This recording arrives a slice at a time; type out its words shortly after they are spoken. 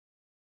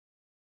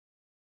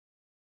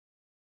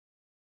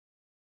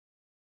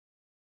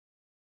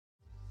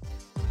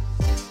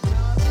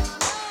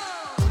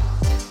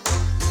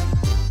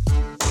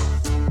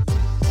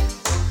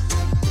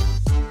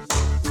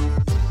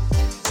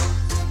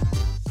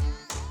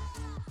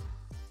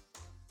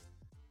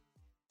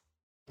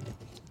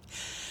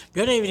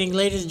Good evening,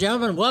 ladies and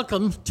gentlemen.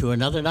 Welcome to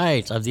another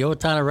night of the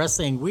Owatonna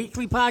Wrestling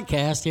Weekly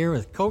Podcast here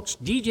with Coach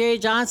DJ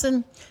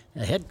Johnson,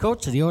 the head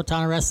coach of the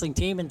Owatonna Wrestling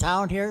team in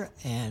town here.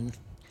 And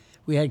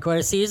we had quite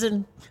a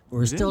season.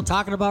 We're still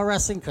talking about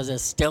wrestling because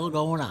it's still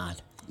going on.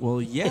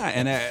 Well, yeah,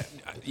 and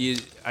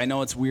I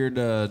know it's weird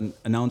to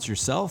announce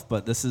yourself,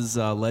 but this is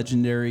a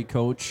legendary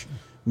coach,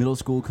 middle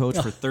school coach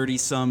for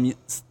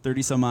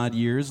 30-some odd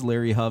years,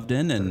 Larry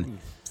Hovden, and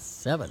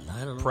 7,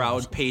 I don't know.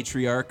 Proud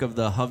patriarch of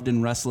the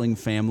Hovden wrestling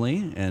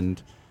family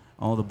and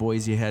all the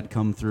boys you had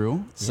come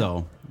through.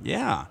 So,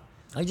 yeah.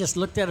 I just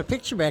looked at a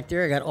picture back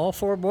there. I got all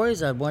 4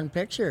 boys on one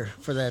picture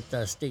for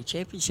that state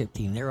championship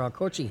team. They're all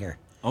coaching here.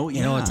 Oh, yeah.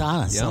 You know, it's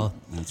on us. Yep, So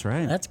that's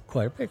right. that's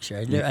quite a picture.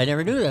 I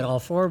never knew that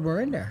all 4 of them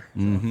were in there.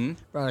 So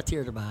brought a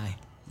tear to my eye.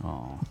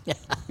 Oh,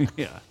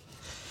 yeah.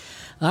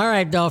 All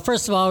right, though.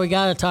 First of all, we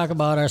got to talk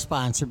about our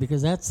sponsor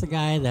because that's the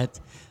guy that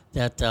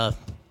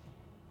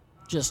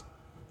just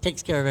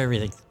takes care of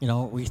everything. You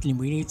know, we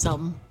need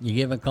something. You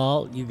give a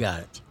call, you got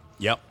it.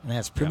 Yep. And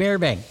that's Premier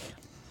Bank.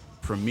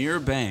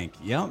 Premier Bank,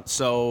 yep.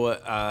 So,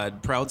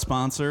 proud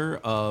sponsor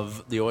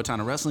of the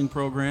Owatonna Wrestling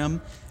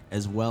Program,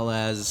 as well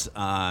as,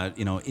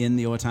 in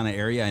the Owatonna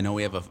area. I know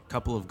we have a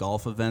couple of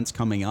golf events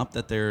coming up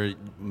that they're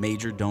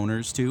major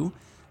donors to.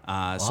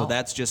 So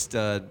that's just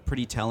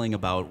pretty telling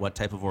about what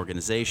type of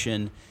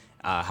organization,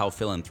 how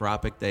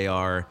philanthropic they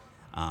are.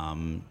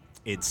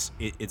 It's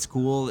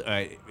cool.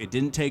 It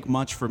didn't take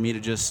much for me to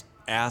just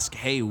ask,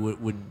 hey,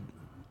 would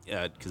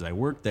because I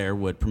worked there,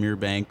 would Premier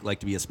Bank like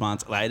to be a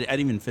sponsor? I didn't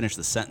even finish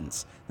the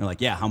sentence. They're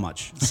like, yeah, how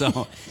much?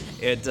 So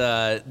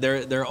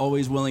they're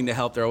always willing to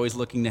help. They're always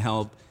looking to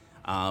help.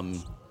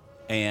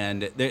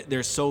 And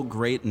they're so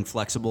great and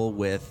flexible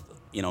with,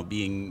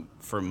 being,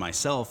 for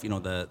myself,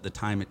 the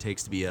time it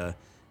takes to be a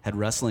head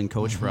wrestling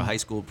coach for a high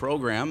school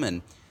program.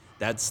 And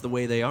that's the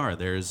way they are.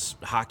 There's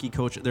hockey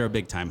coach. They're a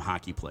big-time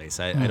hockey place.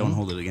 I don't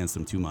hold it against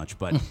them too much,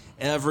 but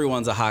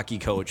everyone's a hockey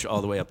coach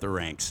all the way up the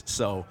ranks.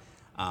 So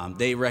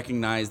they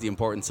recognize the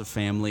importance of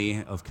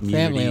family, of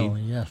community.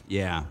 Family, yeah.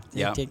 Yeah.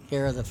 They take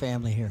care of the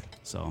family here.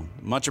 So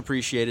much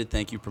appreciated.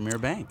 Thank you, Premier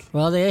Bank.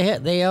 Well,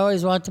 they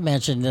always want to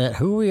mention that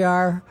who we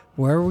are,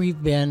 where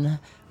we've been,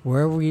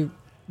 where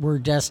we're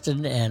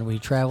destined, and we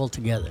travel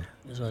together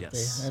is what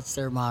that's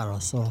their motto.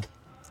 So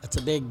that's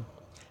a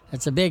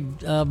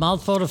big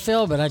mouthful to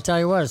fill, but I tell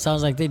you what, it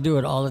sounds like they do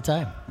it all the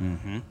time.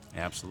 Mm-hmm.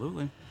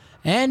 Absolutely.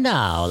 And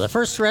now, the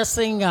first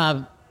wrestling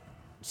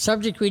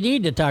subject we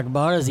need to talk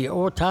about is the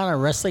Owatonna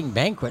Wrestling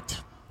Banquet,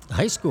 the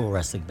high school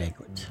wrestling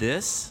banquet.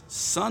 This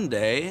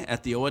Sunday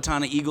at the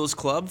Owatonna Eagles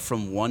Club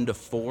from 1 to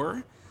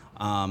 4.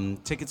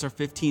 Tickets are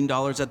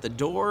 $15 at the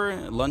door.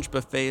 Lunch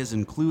buffet is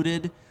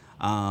included.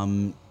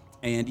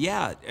 And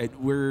yeah,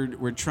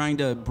 we're trying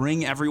to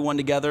bring everyone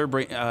together,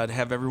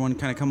 have everyone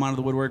kind of come out of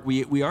the woodwork.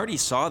 We already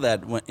saw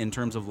that in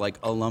terms of like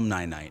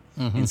alumni night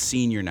and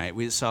senior night.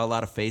 We saw a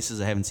lot of faces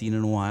I haven't seen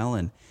in a while,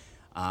 and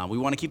we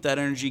want to keep that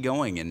energy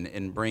going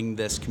and bring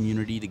this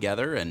community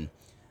together. And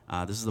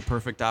this is the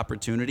perfect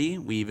opportunity.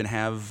 We even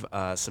have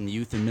some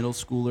youth and middle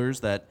schoolers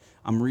that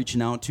I'm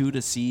reaching out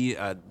to see.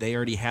 They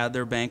already had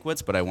their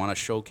banquets, but I want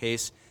to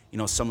showcase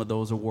some of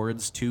those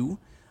awards too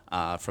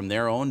from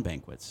their own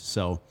banquets.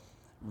 So.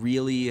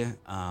 Really,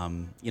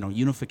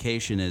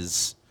 unification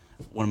is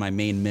one of my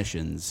main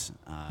missions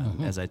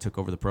as I took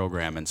over the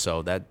program, and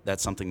so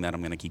that's something that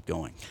I'm going to keep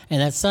going.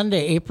 And that's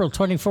Sunday, April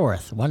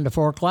 24th, 1 to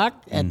 4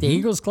 o'clock at the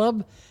Eagles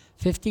Club,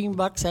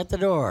 $15 at the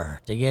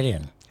door to get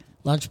in.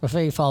 Lunch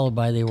buffet followed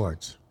by the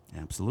awards.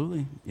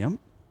 Absolutely, yep.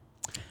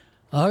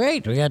 All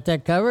right, we got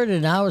that covered,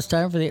 and now it's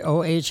time for the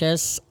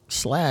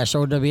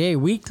OHS/OWA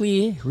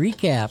Weekly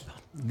Recap.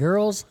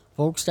 Girls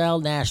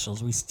Folkstyle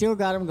Nationals. We still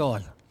got them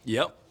going.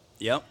 Yep.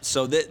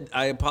 So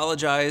I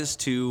apologize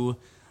to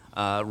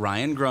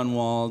Rian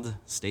Grunwald,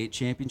 state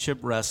championship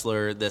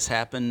wrestler. This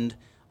happened,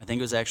 I think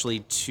it was actually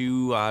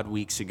 2 odd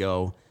weeks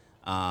ago.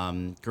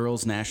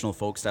 Girls National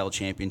Folkstyle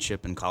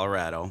Championship in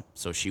Colorado.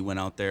 So she went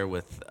out there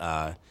with,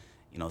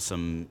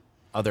 some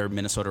other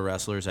Minnesota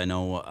wrestlers. I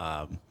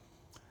know.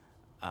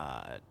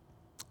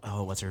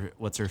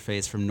 What's her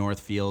face from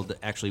Northfield?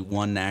 Actually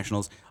won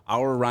nationals.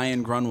 Our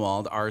Rian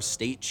Grunwald, our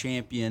state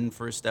champion,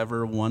 first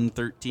ever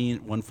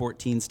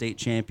 114 state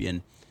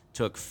champion,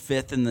 took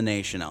 5th in the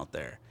nation out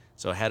there.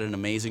 So had an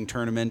amazing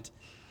tournament.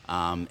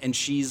 And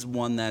she's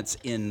one that's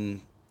in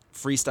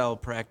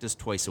freestyle practice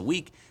twice a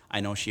week.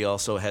 I know she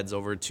also heads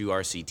over to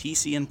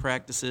RCTC and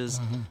practices.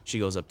 She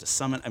goes up to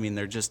Summit. I mean,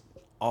 they're just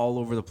all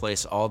over the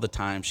place all the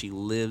time. She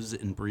lives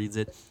and breathes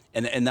it.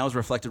 And that was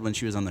reflected when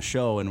she was on the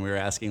show, and we were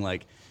asking,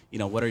 like,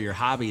 what are your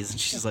hobbies? And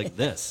she's like,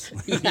 this,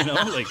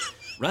 like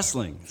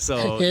wrestling.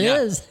 So it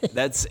is.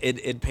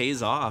 It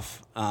pays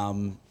off.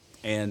 And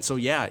so,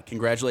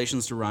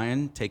 congratulations to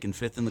Rian, taking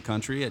 5th in the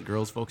country at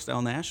Girls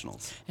Folkstyle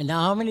Nationals. And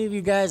now, how many of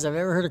you guys have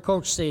ever heard a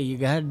coach say, you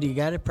got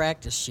to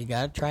practice, you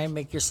got to try and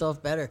make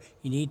yourself better.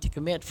 You need to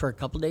commit for a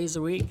couple days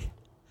a week,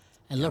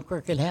 and look where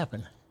it can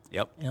happen.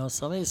 Yep.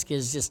 Some of these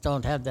kids just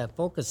don't have that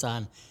focus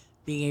on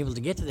being able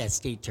to get to that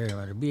state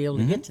tournament or be able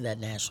to get to that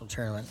national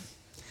tournament.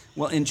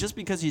 Well, and just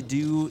because you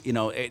do,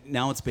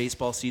 now it's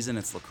baseball season,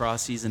 it's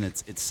lacrosse season,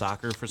 it's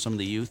soccer for some of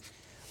the youth.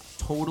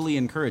 Totally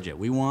encourage it.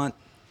 We want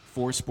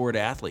 4-sport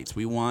athletes.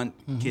 We want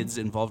kids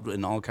involved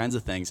in all kinds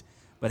of things.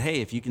 But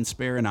hey, if you can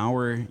spare an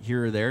hour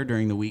here or there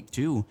during the week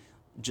too,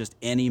 just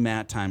any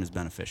mat time is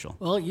beneficial.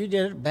 Well, you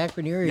did it back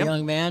when you were a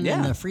young man. Yeah,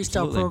 in the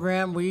freestyle absolutely.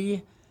 program,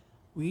 we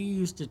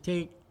used to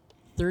take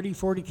 30,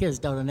 40 kids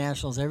down to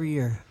nationals every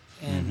year,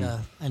 and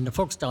the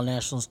Folkstyle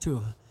Nationals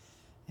too.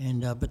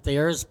 And but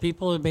there's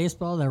people in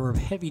baseball that were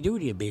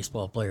heavy-duty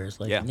baseball players,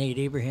 like Nate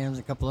Abrahams,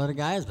 a couple other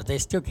guys, but they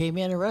still came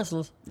in and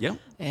wrestled. Yep.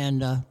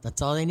 And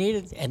that's all they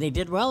needed, and they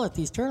did well at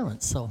these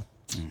tournaments. So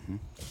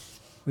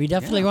we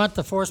definitely want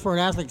the 4-sport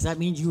athletes. That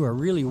means you are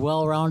really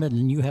well-rounded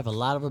and you have a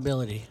lot of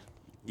ability.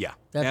 Yeah,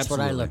 That's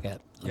absolutely. what I look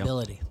at,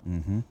 ability.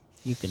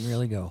 You can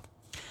really go.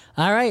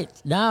 All right,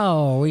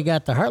 now we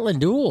got the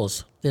Heartland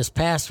Duals this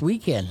past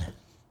weekend.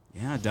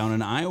 Yeah, down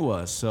in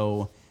Iowa.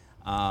 So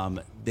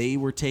they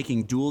were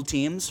taking dual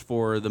teams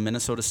for the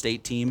Minnesota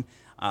State team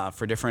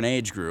for different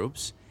age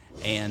groups.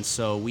 And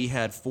so we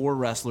had 4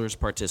 wrestlers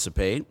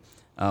participate.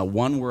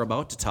 One we're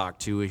about to talk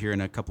to here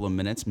in a couple of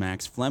minutes,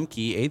 Max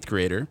Flemke, 8th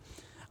grader.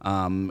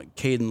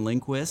 Kaden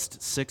Lindquist,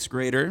 6th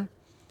grader.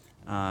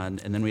 And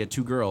then we had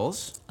 2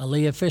 girls.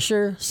 Aliah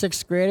Fischer,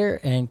 6th grader,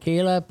 and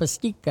Kayla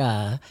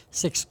Pastika,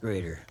 6th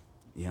grader.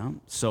 Yeah,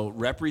 so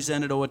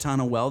represented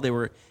Owatonna well. They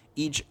were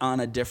each on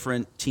a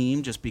different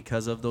team just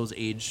because of those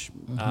age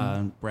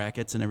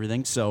brackets and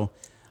everything. So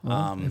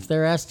if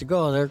they're asked to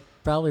go, they're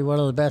probably one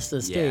of the best in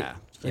the state. Yeah,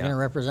 They're going to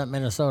represent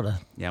Minnesota.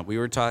 Yeah, we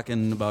were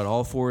talking about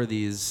all 4 of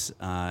these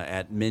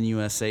at Min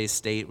USA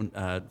State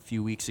a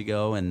few weeks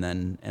ago, and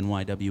then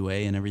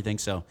NYWA and everything.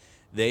 So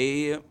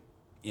they,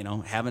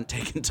 haven't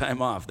taken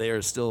time off. They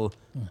are still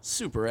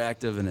super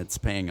active, and it's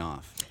paying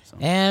off. So.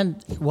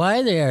 And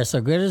why they are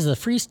so good is the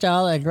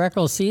Freestyle and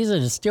Greco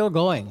season is still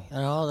going.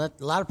 That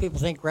a lot of people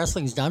think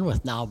wrestling's done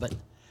with now, but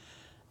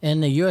in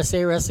the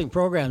USA Wrestling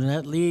program,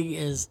 that league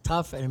is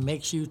tough and it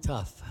makes you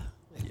tough.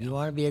 If you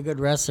want to be a good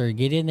wrestler,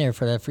 get in there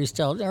for that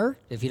freestyle. Or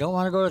if you don't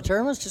want to go to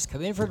tournaments, just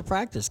come in for the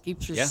practice.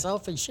 Keep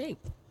yourself in shape.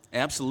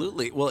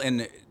 Absolutely. Well,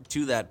 and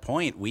to that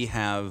point, we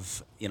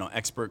have,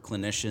 expert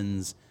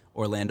clinicians,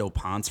 Orlando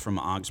Ponce from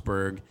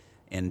Augsburg,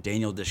 and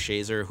Daniel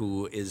DeShazer,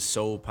 who is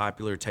so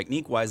popular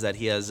technique-wise that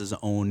he has his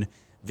own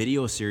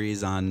video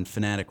series on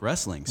Fanatic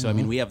Wrestling. So, I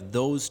mean, we have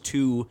those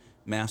 2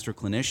 master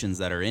clinicians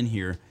that are in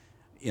here,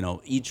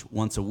 each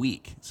once a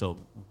week. So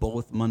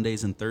both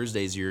Mondays and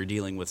Thursdays, you're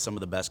dealing with some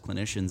of the best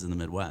clinicians in the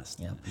Midwest.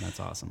 Yeah. And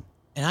that's awesome.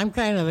 And I'm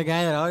kind of the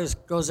guy that always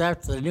goes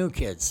after the new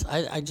kids.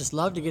 I just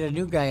love to get a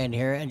new guy in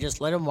here and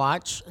just let them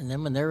watch. And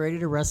then when they're ready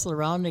to wrestle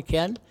around, they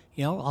can.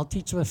 I'll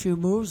teach them a few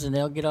moves, and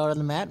they'll get out on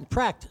the mat and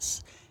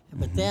practice.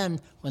 But then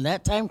when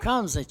that time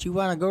comes that you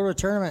want to go to a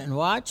tournament and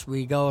watch,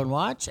 we go and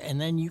watch,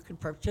 and then you can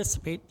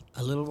participate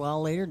a little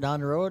while later down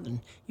the road,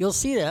 and you'll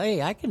see that,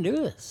 hey, I can do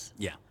this.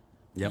 Yeah.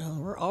 Yep.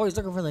 We're always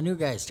looking for the new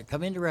guys to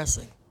come into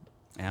wrestling.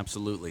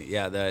 Absolutely.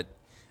 Yeah,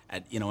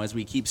 as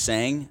we keep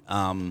saying,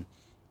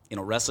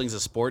 wrestling's a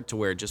sport to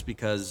where just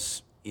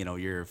because,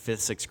 you're 5th,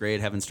 6th grade,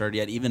 haven't started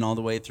yet, even all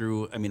the way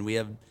through,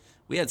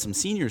 we had some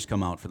seniors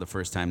come out for the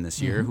first time this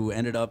year who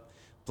ended up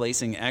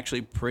placing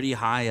actually pretty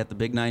high at the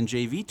Big 9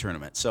 JV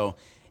tournament. So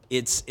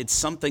it's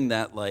something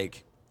that,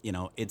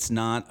 it's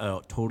not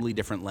a totally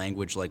different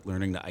language like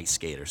learning to ice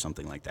skate or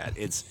something like that.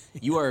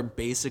 You are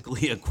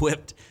basically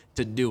equipped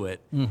to do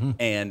it,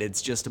 and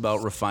it's just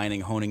about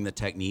refining, honing the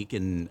technique,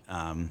 and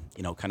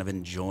kind of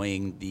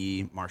enjoying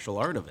the martial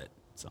art of it.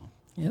 So,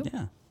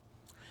 yeah.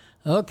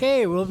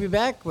 Okay, we'll be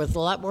back with a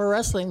lot more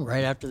wrestling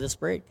right after this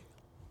break.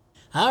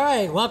 All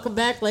right, welcome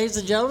back, ladies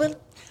and gentlemen,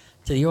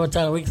 to the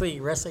Owatonna Weekly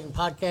Wrestling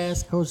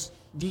Podcast. Host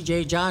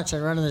DJ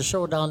Johnson running the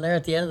show down there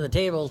at the end of the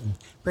table,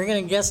 bringing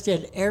in guests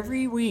in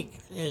every week.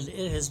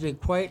 It has been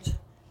quite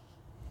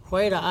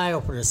an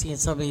eye-opener seeing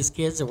some of these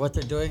kids and what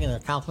they're doing and the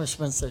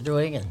accomplishments they're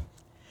doing. And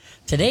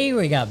today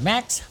we got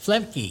Max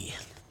Flemke,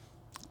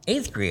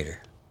 8th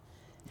grader.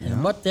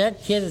 And what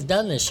that kid has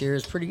done this year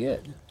is pretty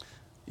good.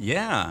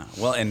 Yeah.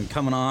 Well, and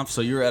coming off,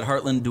 so you were at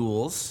Heartland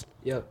Duals.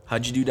 Yep.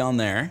 How'd you do down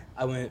there?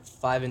 I went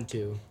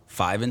 5-2.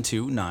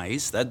 5-2,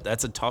 nice.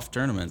 That's a tough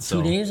tournament.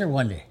 So 2 days or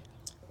 1 day?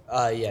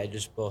 Yeah,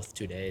 just both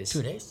 2 days.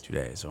 2 days? 2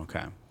 days,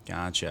 okay.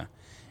 Gotcha.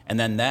 And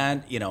then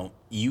that,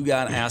 you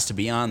got asked to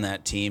be on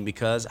that team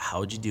because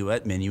how'd you do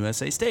at Min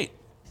USA State?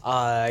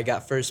 I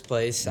got first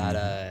place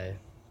at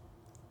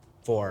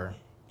 4.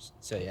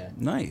 So, yeah.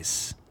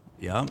 Nice.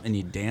 Yeah, and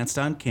you danced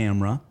on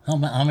camera. How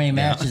many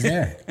matches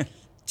there?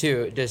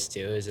 2, just 2.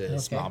 It was a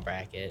small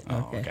bracket.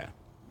 Oh, okay.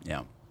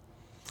 Yeah.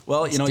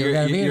 Well, Still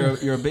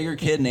you're a bigger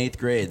kid in 8th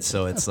grade,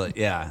 so it's like,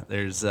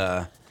 there's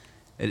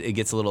it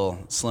gets a little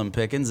slim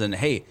pickings, and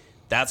hey,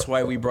 that's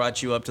why we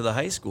brought you up to the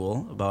high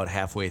school about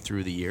halfway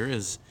through the year,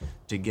 is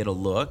to get a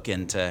look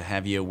and to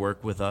have you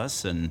work with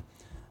us. And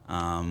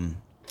so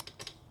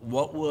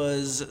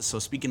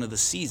speaking of the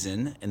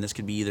season, and this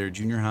could be either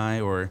junior high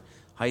or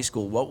high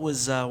school, what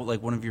was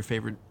one of your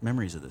favorite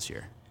memories of this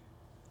year?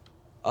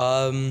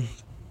 Well,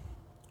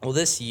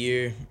 this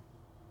year,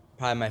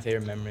 probably my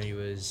favorite memory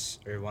was,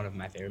 or one of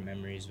my favorite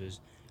memories was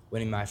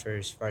winning my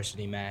first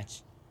varsity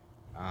match.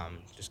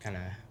 Just kind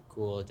of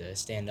cool to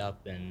stand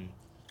up and,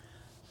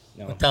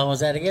 What town was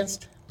that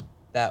against?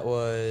 That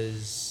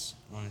was,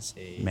 I want to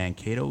say...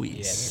 Mankato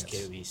East. Yeah,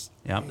 Mankato East.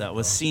 Yep, that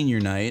was senior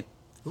night.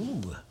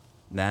 Ooh.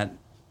 That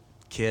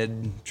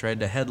kid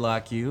tried to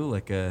headlock you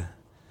like you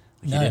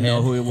didn't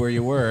know where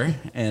you were,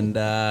 and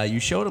you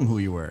showed him who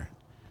you were.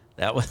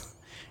 That was,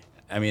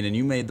 and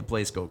you made the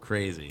place go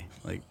crazy.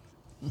 Like,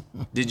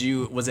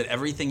 was it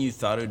everything you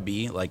thought it would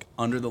be? Like,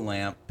 under the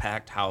lamp,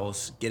 packed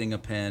house, getting a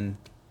pin?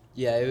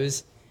 Yeah, it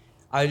was,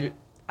 I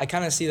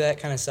kind of see that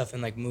kind of stuff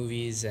in, like,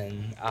 movies,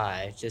 and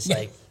just,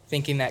 like,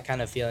 thinking that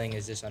kind of feeling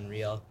is just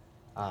unreal.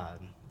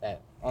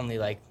 That only,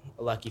 like,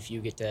 a lucky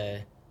few get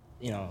to,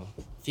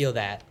 feel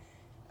that.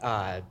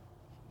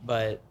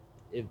 But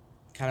it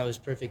kind of was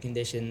perfect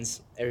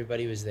conditions.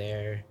 Everybody was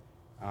there.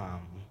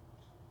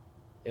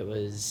 It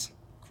was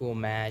a cool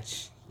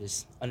match,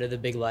 just under the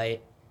big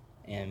light.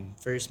 And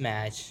first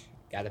match,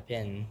 got a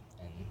pin,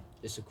 and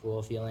just a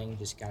cool feeling.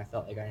 Just kind of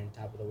felt like I'm on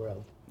top of the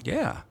world.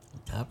 Yeah.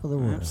 Top of the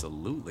world.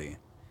 Absolutely.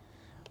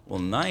 Well,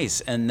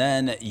 nice. And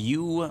then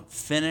you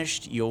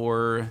finished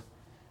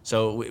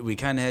so we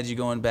kind of had you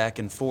going back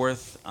and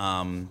forth.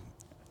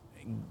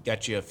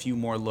 Got you a few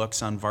more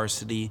looks on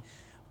varsity.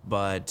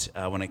 But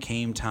when it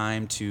came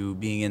time to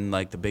being in,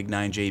 like, the Big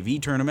 9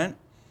 JV tournament,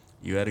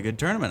 you had a good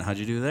tournament. How'd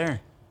you do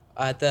there?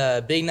 At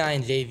the Big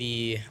 9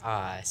 JV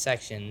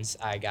sections,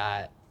 I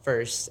got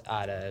first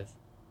out of,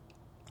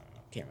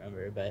 can't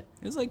remember, but...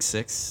 It was like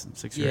six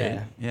or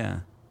eight. Yeah.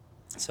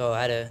 So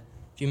I had a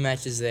few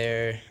matches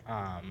there.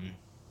 And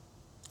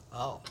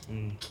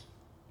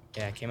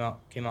came out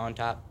on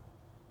top.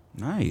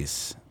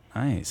 Nice.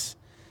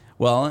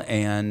 Well,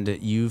 and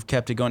you've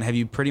kept it going. Have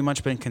you pretty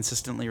much been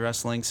consistently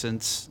wrestling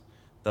since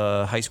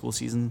the high school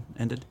season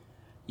ended?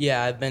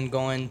 Yeah, I've been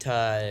going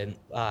to,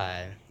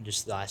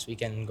 just last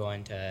weekend,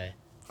 going to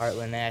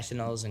Heartland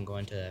Nationals and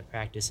going to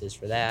practices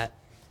for that.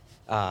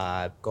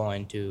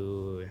 Going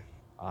to,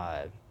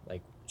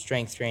 like,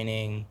 strength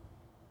training,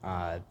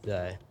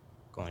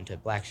 going to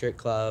Black Shirt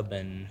Club,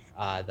 and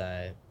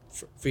the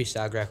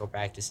Freestyle Greco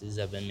practices.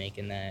 I've been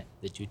making that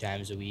the 2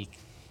 times a week.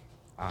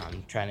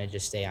 Trying to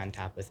just stay on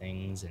top of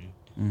things,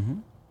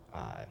 and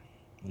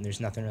when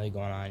there's nothing really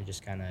going on,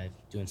 just kind of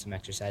doing some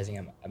exercising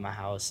at my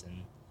house,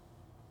 and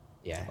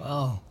yeah.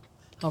 Wow.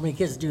 How many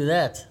kids do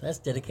that? That's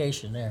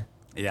dedication there.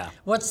 Yeah.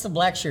 What's the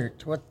black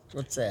shirt?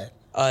 What's that?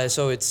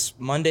 So it's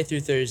Monday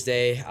through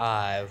Thursday.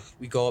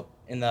 We go up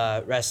in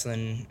the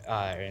wrestling,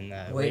 or in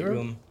the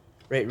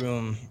weight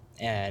room,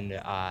 and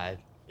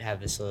have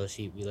this little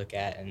sheet we look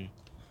at and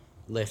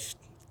lift.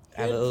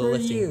 Have a little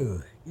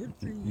lifting. Good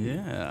for you.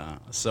 Yeah.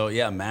 So,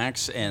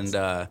 Max, and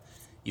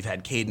you've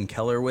had Caden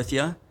Keller with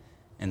you.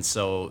 And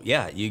so,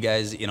 you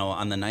guys,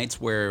 on the nights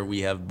where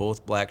we have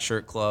both Black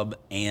Shirt Club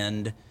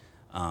and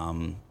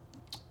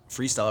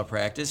freestyle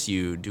practice,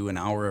 you do an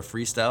hour of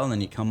freestyle, and then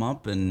you come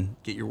up and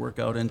get your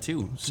workout in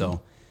too.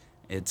 So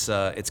it's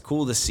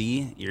cool to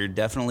see. You're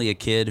definitely a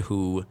kid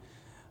who,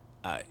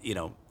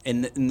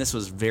 and this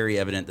was very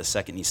evident the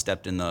second you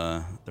stepped in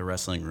the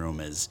wrestling room,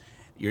 is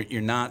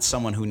you're not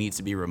someone who needs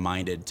to be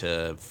reminded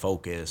to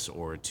focus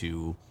or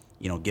to,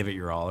 give it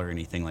your all or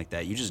anything like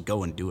that. You just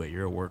go and do it.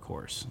 You're a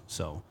workhorse.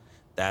 So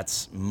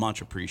that's much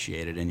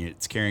appreciated, and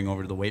it's carrying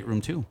over to the weight room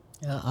too.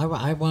 Yeah,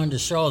 I wanted to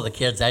show the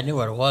kids. I knew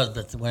what it was,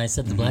 but when I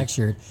said the black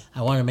shirt,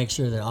 I wanted to make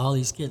sure that all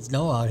these kids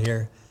know out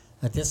here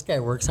that this guy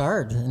works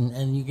hard,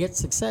 and you get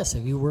success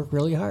if you work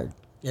really hard.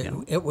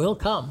 It will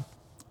come.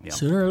 Yeah.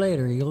 Sooner or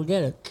later, you'll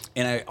get it.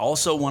 And I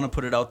also want to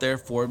put it out there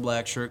for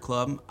Black Shirt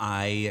Club.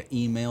 I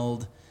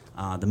emailed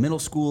the middle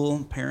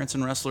school parents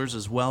and wrestlers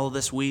as well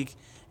this week,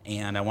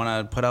 and I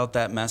want to put out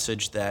that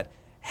message that,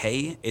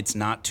 hey, it's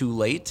not too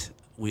late.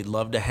 We'd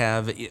love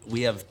to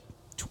we have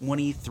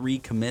 23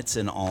 commits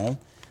in all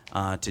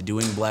to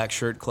doing Black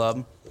Shirt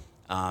Club.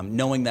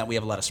 Knowing that we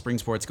have a lot of spring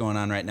sports going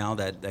on right now,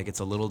 that gets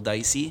a little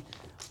dicey.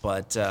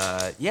 But,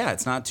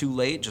 it's not too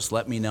late. Just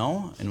let me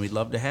know, and we'd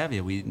love to have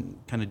you. We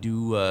kind of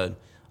do a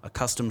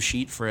custom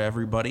sheet for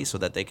everybody so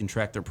that they can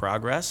track their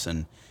progress.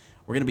 And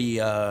we're going to be,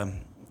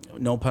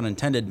 no pun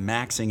intended,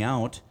 maxing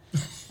out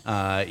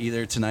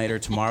either tonight or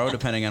tomorrow,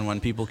 depending on when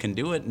people can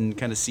do it, and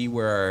kind of see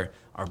where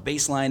our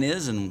baseline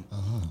is. And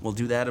we'll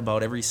do that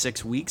about every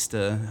 6 weeks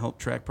to help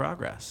track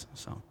progress.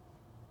 So,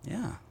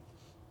 yeah.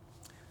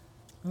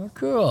 Oh,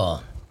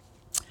 cool.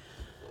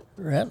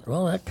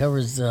 Well, that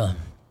covers.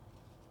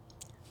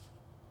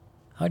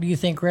 How do you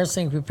think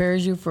wrestling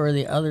prepares you for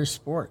the other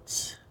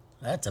sports?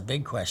 That's a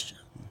big question.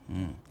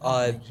 Make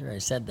sure I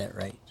said that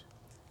right.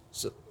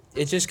 So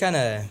it's just kind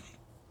of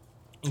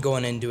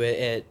going into it.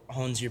 It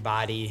hones your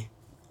body.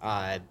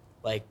 You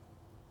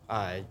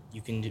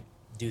can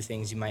do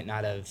things you might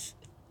not have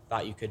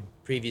thought you could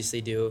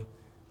previously do.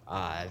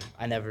 I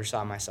never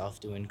saw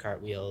myself doing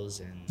cartwheels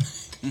and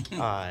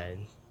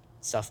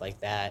stuff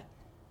like that.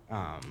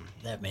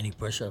 That many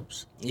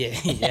push-ups.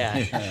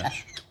 Yeah.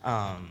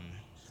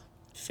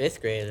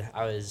 5th grade,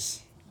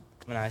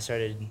 when I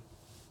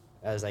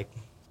was like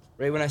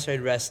right when I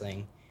started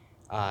wrestling,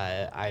 when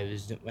I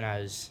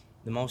was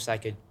the most I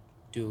could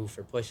do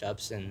for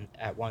push-ups, and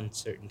at one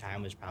certain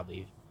time was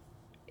probably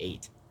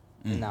 8,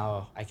 and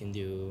now I can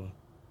do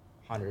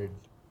 100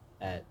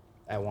 at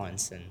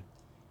once, and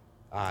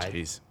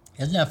Jeez.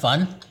 Isn't that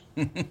fun?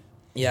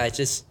 yeah, it's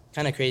just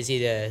kind of crazy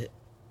to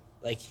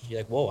you're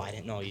like, whoa, I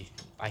didn't know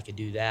I could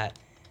do that,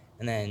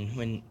 and then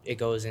when it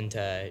goes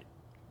into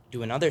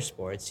doing other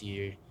sports,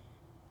 you're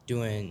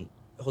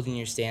holding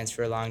your stance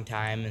for a long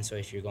time, and so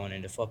if you're going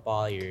into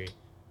football, it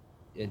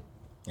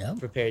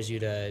prepares you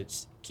to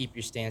keep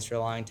your stance for a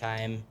long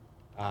time.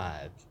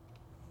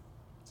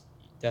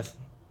 Get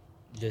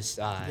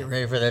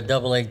ready for that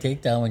double leg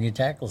takedown when you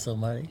tackle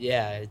somebody.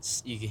 Yeah,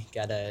 you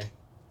got a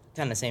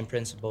kind of same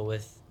principle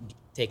with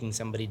taking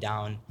somebody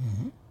down,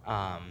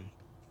 and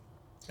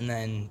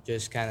then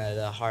just kind of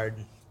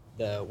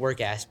the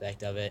work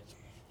aspect of it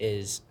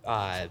is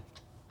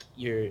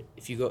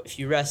if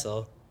you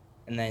wrestle,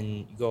 and then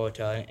you go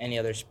to any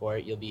other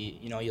sport, you'll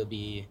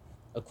be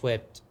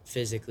equipped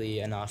physically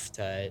enough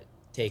to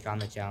take on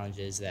the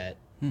challenges that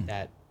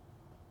that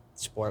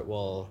sport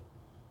will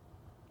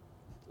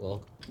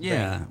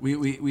Yeah,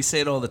 we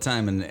say it all the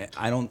time, and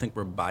I don't think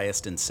we're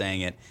biased in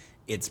saying it.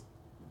 It's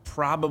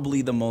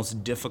probably the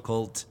most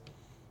difficult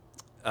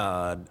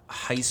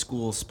high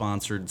school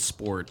sponsored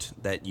sport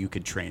that you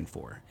could train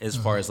for, as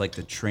far as like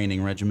the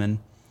training regimen.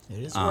 It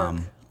is work.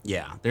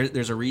 Yeah,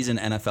 there's a reason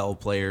NFL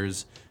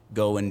players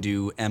go and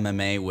do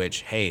MMA,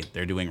 which, hey,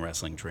 they're doing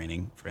wrestling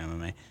training for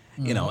MMA,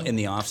 you know, in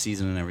the off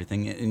season and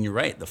everything. And you're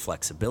right, the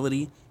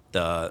flexibility,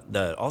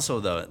 also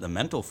the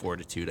mental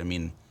fortitude. I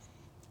mean,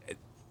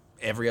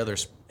 every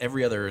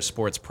other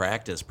sports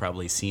practice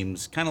probably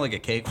seems kind of like a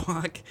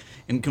cakewalk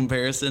in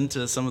comparison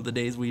to some of the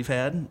days we've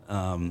had.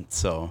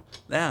 So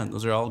yeah,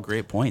 those are all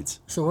great points.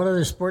 So what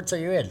other sports are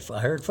you in? I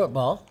heard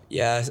football.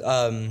 Yeah,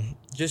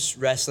 just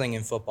wrestling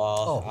and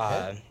football. Oh,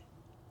 okay.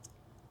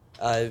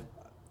 I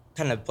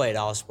kind of played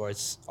all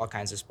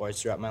kinds of sports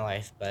throughout my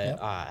life, but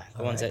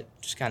the ones that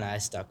just kind of I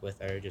stuck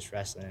with are just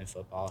wrestling and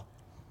football.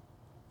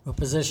 What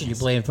position do you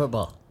play in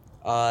football?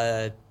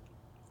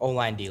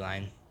 O-line,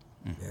 D-line.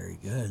 Very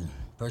good.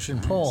 Push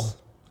and pull.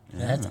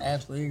 Yeah. That's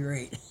absolutely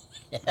great.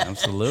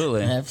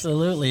 Absolutely.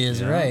 Absolutely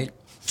is right.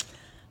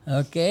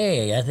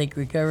 Okay, I think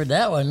we covered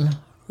that one.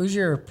 Who's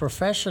your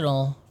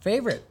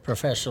favorite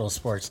professional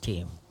sports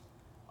team?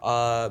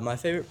 My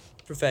favorite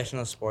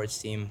professional sports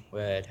team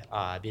would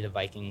be the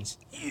Vikings.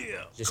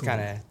 Yeah. Just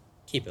kind of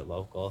keep it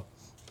local.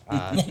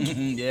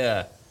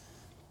 Yeah.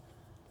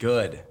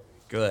 Good.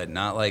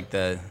 Not like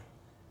the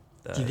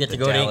Do you get the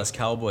to go Dallas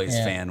Cowboys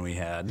fan we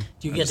had.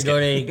 Do you get to go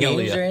to any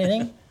games or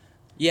anything?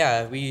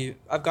 Yeah,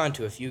 I've gone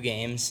to a few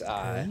games.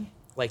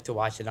 Like to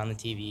watch it on the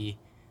TV,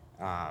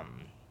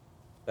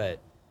 but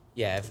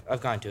yeah,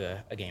 I've gone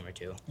to a game or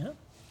two. Yeah,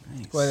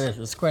 nice.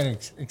 It's quite an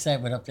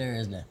excitement up there,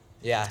 isn't it?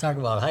 Yeah. Let's talk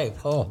about hype.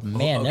 Oh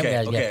man,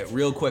 Okay.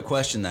 Real quick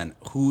question then: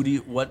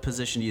 what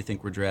position do you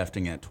think we're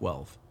drafting at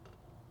 12?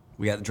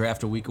 We got the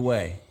draft a week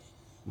away.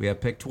 We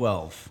have pick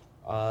 12.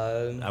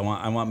 I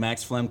want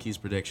Max Flemke's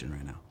prediction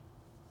right now.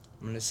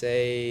 I'm gonna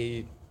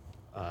say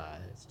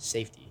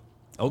safety.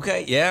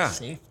 Okay, yeah.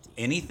 Safety.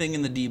 Anything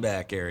in the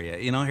D-back area.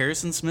 You know,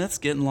 Harrison Smith's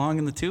getting long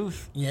in the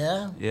tooth.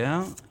 Yeah.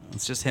 Yeah.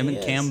 It's just him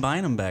and Cam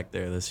Bynum back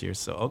there this year.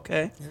 So,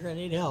 okay. You're going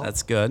to need help.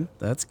 That's good.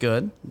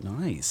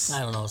 Nice.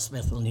 I don't know if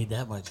Smith will need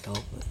that much help,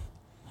 but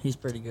he's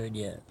pretty good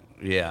yet.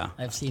 Yeah.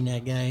 I've seen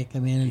that guy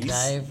come in and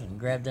dive and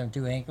grab them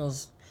 2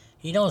 ankles.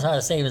 He knows how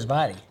to save his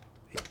body.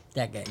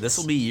 That guy. This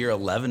will be year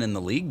 11 in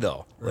the league,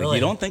 though. Really? Like,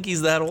 you don't think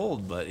he's that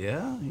old, but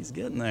yeah, he's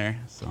getting there.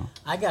 So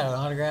I got an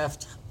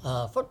autographed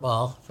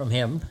football from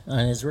him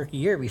on his rookie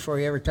year before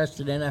he ever touched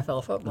an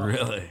NFL football.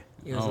 Really?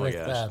 He was with,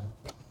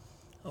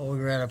 we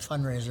were at a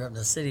fundraiser up in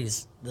the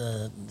cities.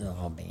 I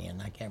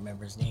can't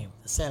remember his name.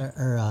 The center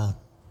or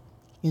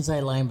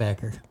inside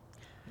linebacker.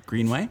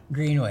 Greenway.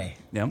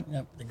 Yep.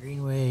 The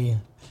Greenway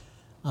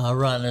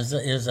run is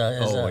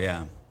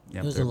yeah.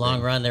 Yep, it was a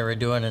long run they were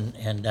doing,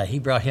 and he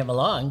brought him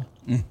along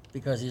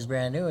because he's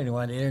brand new and he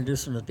wanted to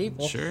introduce him to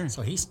people. Sure.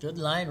 So he stood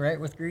in line right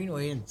with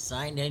Greenway and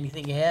signed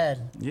anything he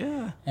had.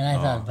 Yeah. And I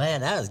thought,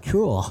 man, that was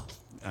cool.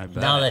 I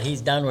bet. Now that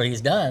he's done what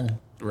he's done.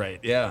 Right,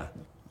 yeah.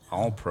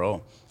 All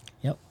pro.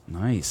 Yep.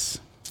 Nice.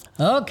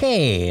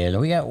 Okay,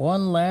 we got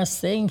one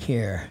last thing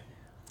here.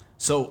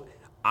 So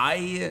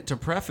to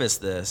preface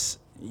this,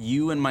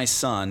 you and my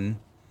son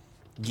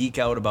geek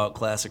out about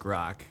classic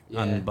rock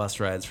on bus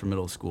rides for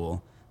middle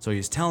school. So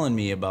he's telling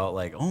me about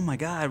like, oh my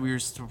God, we were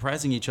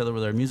surprising each other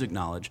with our music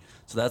knowledge.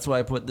 So that's why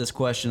I put this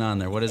question on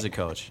there. What is it,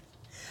 Coach?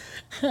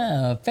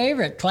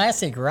 Favorite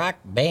classic rock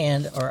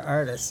band or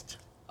artist?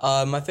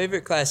 My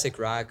favorite classic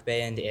rock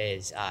band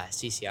is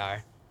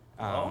CCR.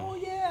 Oh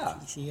yeah,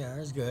 CCR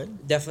is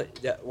good.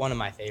 Definitely one of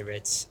my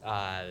favorites.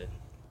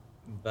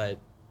 But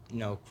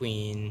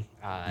Queen,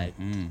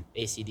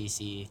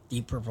 AC/DC,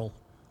 Deep Purple.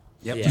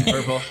 Yep, Yeah. Deep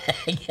Purple.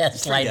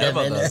 Yes, slide Forget them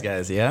about in those there.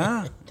 guys.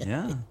 Yeah.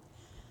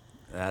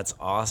 That's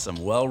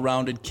awesome.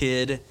 Well-rounded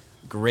kid.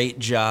 Great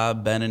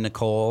job, Ben and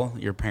Nicole,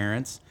 your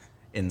parents.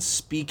 And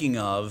speaking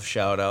of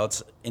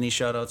shout-outs, any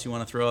shout-outs you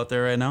want to throw out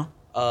there right now?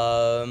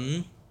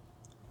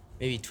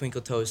 Maybe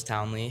Twinkle Toes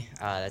Townley.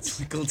 That's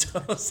Twinkle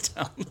Toes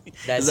Townley.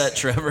 Is that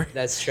Trevor?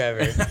 That's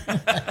Trevor.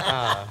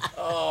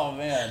 Oh,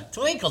 man.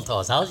 Twinkle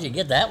Toes. How did you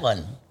get that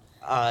one?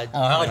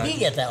 How did he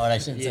get that one, I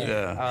should say?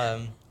 Yeah.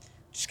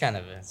 Just kind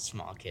of a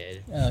small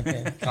kid.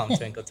 Okay. Call him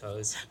Twinkle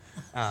Toes.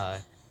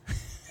 And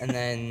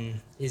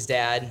then his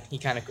dad, he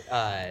kind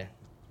of,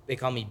 they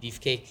call me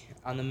Beefcake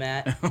on the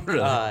mat.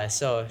 Really?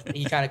 So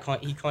he kind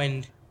of he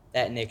coined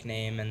that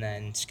nickname, and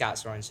then Scott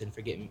Sorensen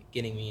for getting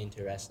me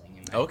into wrestling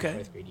in my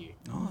 4th grade year.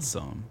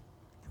 Awesome.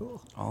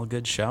 Cool. All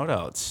good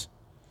shout-outs.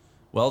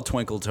 Well,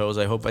 Twinkle Toes,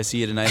 I hope I see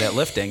you tonight at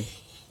lifting.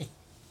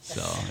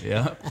 So,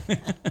 yeah.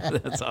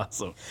 That's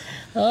awesome.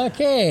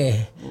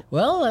 Okay.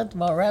 Well, that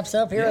about wraps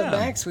up here Yeah. at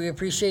Max. We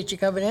appreciate you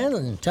coming in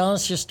and telling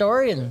us your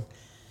story and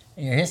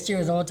your history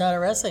with Owatonna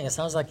Wrestling. It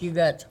sounds like you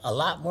got a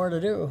lot more to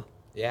do.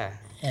 Yeah.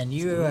 And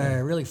you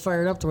are really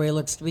fired up the way it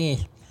looks to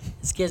me.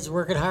 This kid's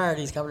working hard.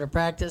 He's coming to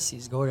practice.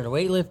 He's going to the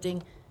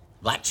weightlifting,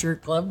 Black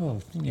Shirt Club.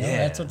 You know,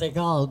 that's what they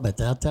call it. But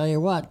I'll tell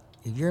you what,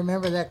 if you're a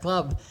member of that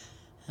club,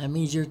 that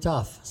means you're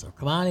tough. So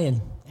come on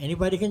in.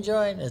 Anybody can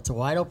join. It's a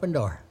wide open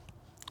door.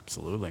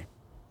 Absolutely.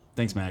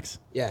 Thanks, Max.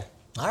 Yeah.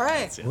 All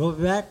right. We'll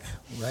be back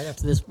right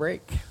after this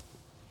break.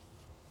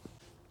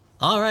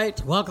 All right.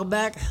 Welcome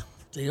back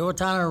to the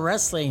Owatonna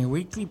Wrestling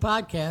Weekly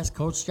Podcast.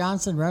 Coach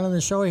Johnson running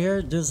the show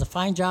here. Does a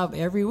fine job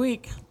every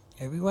week.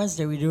 Every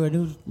Wednesday we do a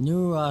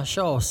new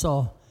show.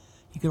 So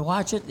you can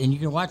watch it, and you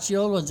can watch the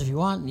old ones if you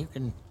want. You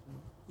can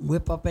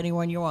whip up any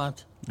one you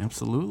want.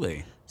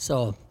 Absolutely.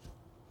 So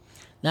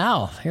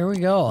now, here we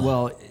go.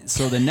 Well,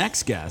 so the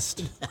next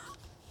guest,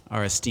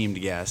 our esteemed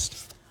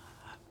guest,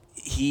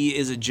 he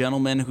is a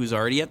gentleman who's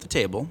already at the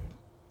table,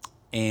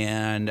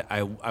 and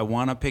I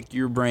want to pick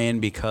your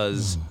brain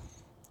because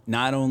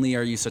not only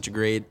are you such a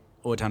great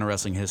Owatonna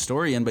wrestling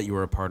historian, but you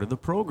were a part of the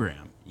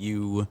program.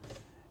 You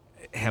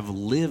have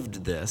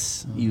lived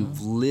this.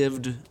 You've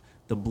lived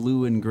the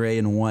blue and gray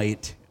and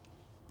white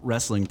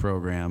wrestling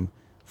program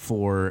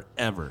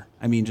forever.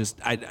 I mean,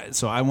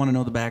 so I want to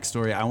know the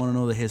backstory. I want to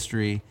know the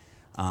history.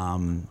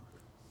 And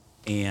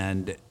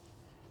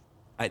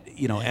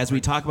as we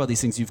talk about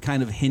these things, you've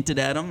kind of hinted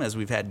at them as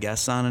we've had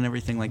guests on and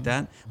everything like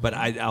that. But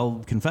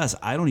I'll confess,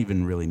 I don't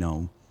even really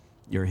know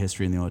your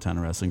history in the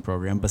Owatonna wrestling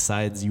program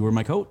besides you were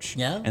my coach.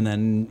 Yeah. And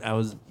then I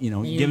was,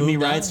 giving me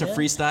rides to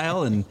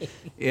freestyle and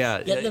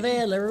Get in the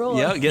van, let her roll.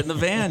 Yeah, get in the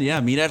van. Yeah,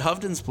 meet at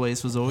Hovden's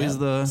place was always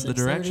the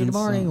direction. 6:30 in the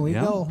morning, we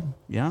go.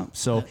 Yeah.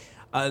 So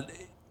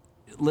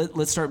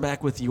let's start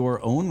back with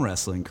your own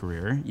wrestling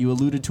career. You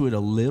alluded to it a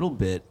little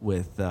bit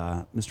with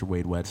Mr.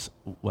 Wade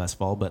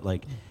Westfall, but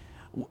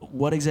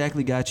what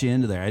exactly got you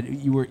into there?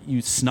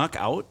 You snuck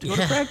out to go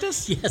to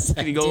practice? Yes,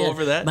 Can you go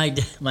over that?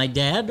 My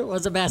dad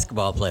was a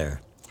basketball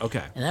player.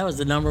 Okay. And that was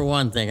the number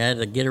one thing. I had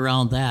to get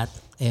around that.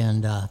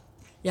 And,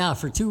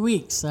 for 2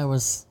 weeks, I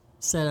was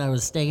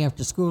staying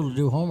after school to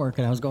do homework,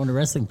 and I was going to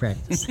wrestling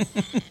practice.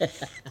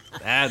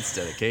 That's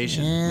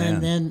dedication.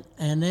 And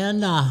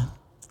then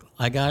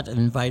I got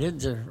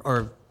invited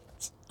or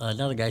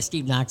another guy,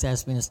 Steve Knox,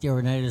 asked me to stay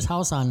overnight at his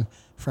house on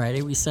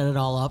Friday. We set it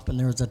all up, and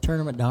there was a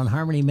tournament down in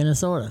Harmony,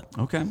 Minnesota.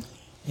 Okay.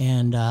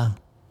 And, I'll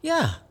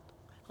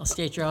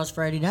stay at your house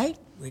Friday night.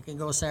 We can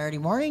go Saturday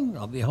morning.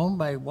 I'll be home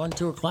by 1,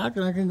 2 o'clock,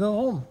 and I can go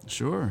home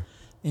Sure.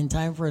 in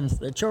time for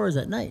the chores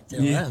at night.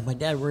 Yeah. My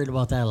dad worried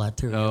about that a lot,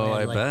 too. Oh, We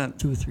had I bet.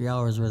 2-3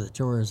 hours worth of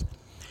chores.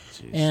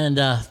 Jeez.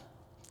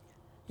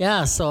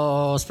 And,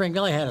 so Spring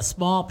Valley had a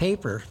small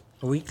paper,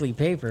 a weekly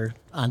paper,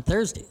 on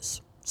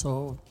Thursdays.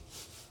 So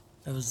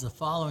it was the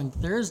following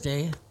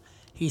Thursday.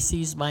 He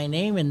sees my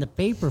name in the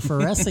paper for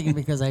wrestling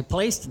because I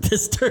placed at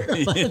this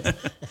tournament.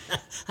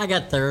 I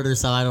got third or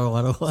so. I don't know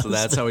what it was. So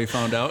that's how he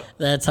found out?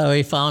 That's how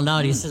he found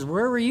out. He says,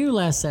 "Where were you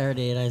last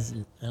Saturday?"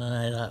 And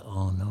I thought,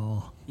 "Oh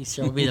no." He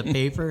showed me the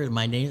paper and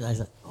my name. I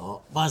said,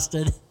 "Oh,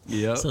 busted."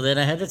 Yep. So then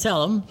I had to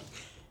tell him,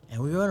 and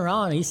we went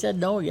around. And he said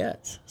no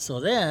yet. So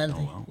then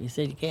he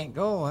said, "You can't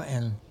go."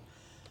 And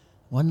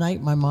one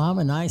night, my mom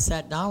and I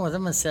sat down with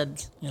him and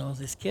said,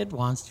 "This kid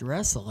wants to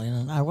wrestle."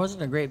 And I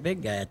wasn't a great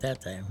big guy at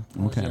that time.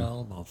 I was,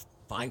 about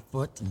 5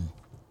 foot and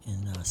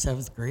in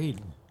 7th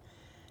grade.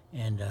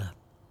 And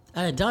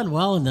I had done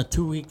well in the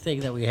 2-week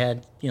thing that we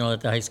had,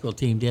 that the high school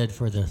team did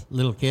for the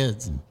little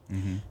kids.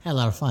 And had a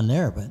lot of fun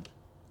there.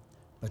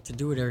 But to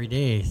do it every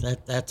day,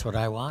 that's what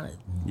I wanted.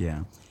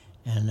 Yeah.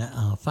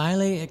 And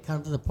finally, it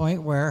come to the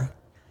point where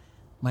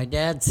my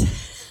dad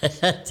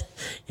said,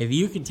 "If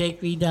you can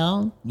take me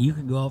down, you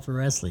can go out for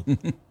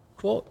wrestling."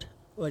 Quote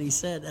what he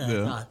said. And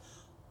I thought,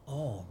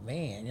 oh,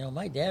 man,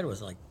 my dad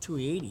was like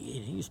 280.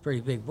 He was a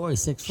pretty big boy,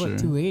 6 foot,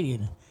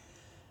 280.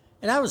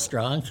 And I was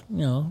strong,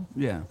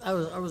 Yeah. I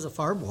was a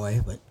far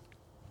boy, but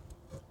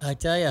I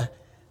tell you,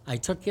 I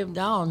took him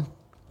down,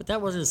 but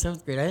that wasn't in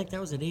 7th grade. I think that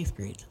was in 8th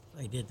grade.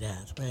 I did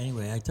that. But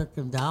anyway, I took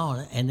him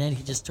down, and then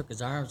he just took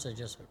his arms and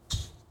just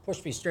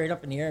pushed me straight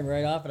up in the air and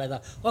right off, and I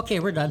thought, okay,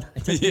 we're done. I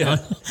took him down.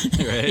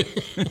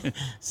 Right.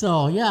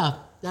 So,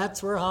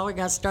 that's how it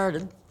got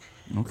started.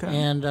 Okay.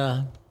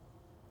 And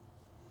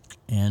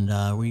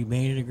And we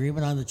made an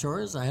agreement on the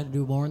chores. I had to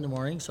do more in the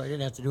morning, so I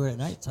didn't have to do it at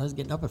night. So I was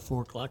getting up at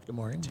 4 o'clock in the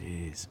morning.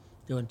 Jeez.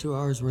 Doing 2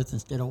 hours worth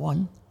instead of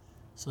 1.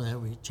 So that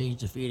we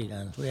changed the feeding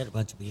on. We had a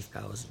bunch of beef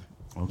cows.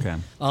 Okay.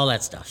 All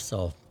that stuff.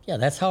 So, yeah,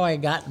 that's how I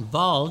got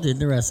involved in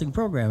the wrestling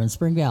program in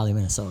Spring Valley,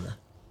 Minnesota.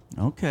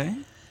 Okay.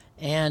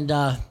 And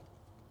I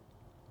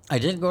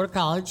didn't go to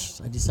college.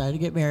 I decided to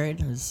get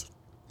married. I was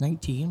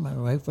 19. My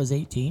wife was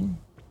 18.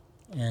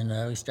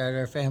 And we started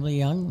our family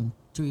young. And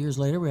 2 years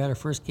later, we had our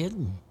first kid.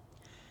 And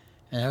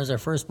that was our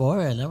first boy.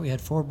 And then we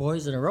had 4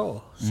 boys in a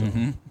row.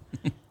 So,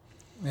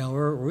 we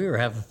were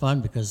having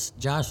fun because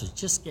Josh was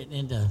just getting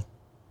into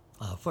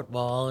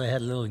football. They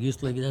had a little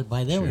youth league.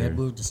 By then, we had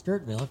moved to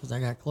Sturtville because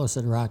I got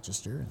closer to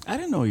Rochester. I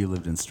didn't know you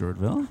lived in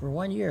Sturtville. For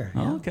 1 year.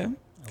 Oh, yeah. okay.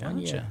 One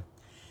year.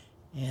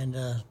 And,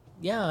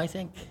 I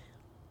think,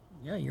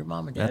 your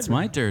mom and dad. That's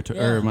my territory,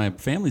 or my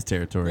family's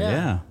territory.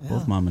 Yeah,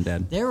 both mom and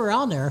dad. They were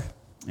around there.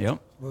 Yep.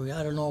 Well,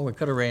 I don't know. We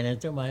could have ran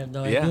into them. I have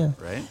no idea.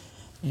 Yeah, right.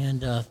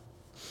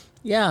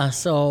 And,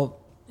 so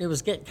it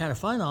was getting kind of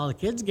fun, all the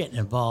kids getting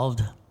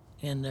involved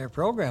in their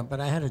program. But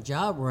I had a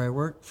job where I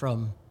worked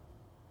from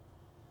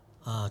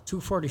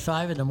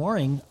 2:45 in the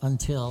morning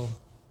until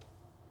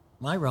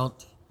my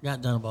route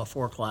got done about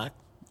 4 o'clock.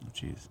 Oh,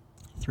 jeez.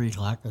 3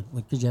 o'clock,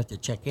 because you have to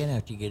check in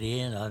after you get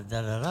in,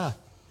 And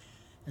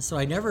so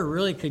I never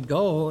really could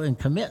go and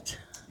commit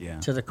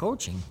to the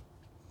coaching.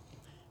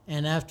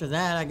 And after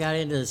that, I got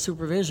into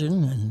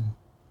supervision,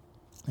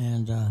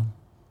 and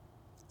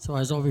so I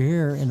was over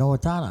here in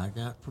Owatonna. I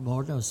got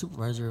promoted. I was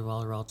supervisor of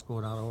all the routes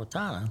going out of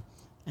Owatonna.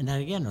 And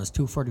then again, it was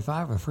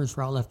 2:45. Our first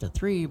route left at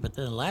 3, but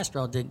then the last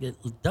route didn't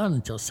get done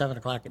until 7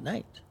 o'clock at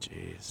night.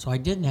 Jeez. So I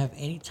didn't have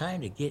any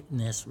time to get in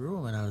this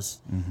room, and I was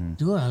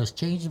I was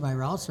changing my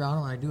routes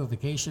around. When I do a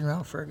vacation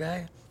route for a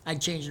guy,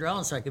 I'd change it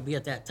around so I could be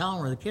at that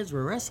town where the kids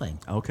were wrestling.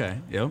 Okay,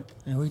 yep.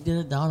 And we did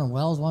it down in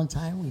Wells one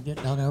time. We did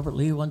it down in Albert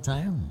Lee one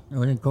time. I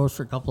went in coach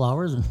for a couple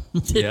hours and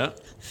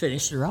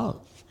finished the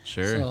route.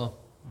 Sure. So,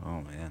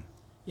 oh, man.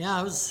 Yeah,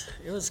 it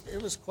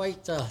was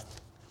quite...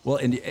 Well,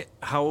 and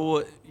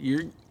how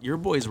your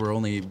boys were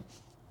only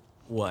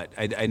what?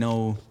 I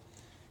know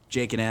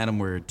Jake and Adam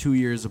were 2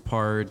 years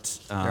apart.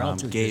 They're all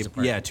 2 years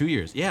apart. Yeah, 2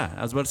 years. Yeah,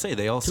 I was about to say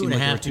they all seem two and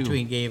like a half they were 2.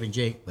 between Gabe and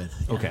Jake, but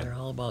they're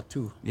all about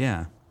 2.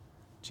 Yeah,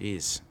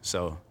 jeez.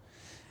 So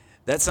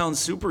that sounds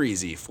super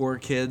easy. 4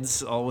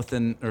 kids, all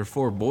within, or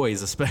 4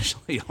 boys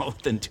especially, all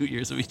within 2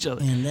 years of each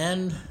other. And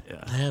then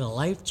I had a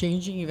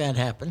life-changing event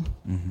happen,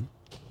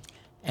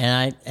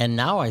 and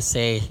now I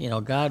say,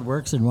 God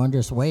works in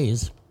wondrous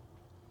ways.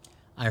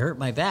 I hurt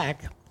my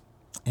back,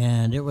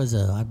 and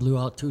I blew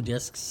out 2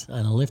 discs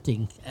on a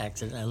lifting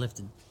accident. I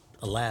lifted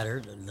a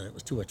ladder, and there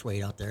was too much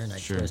weight out there, and I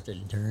twisted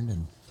and turned,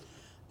 and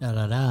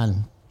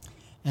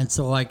and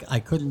so I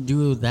couldn't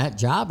do that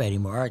job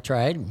anymore. I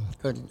tried, and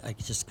I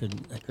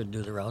couldn't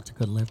do the routes. I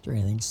couldn't lift or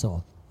anything.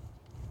 So,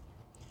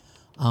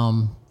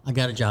 I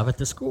got a job at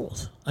the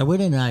schools. I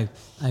went in and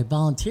I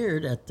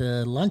volunteered at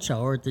the lunch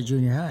hour at the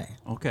junior high.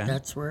 Okay,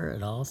 that's where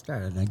it all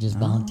started. I just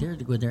volunteered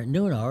to go in there at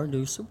noon hour and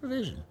do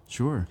supervision.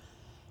 Sure.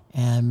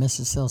 And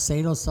Mrs.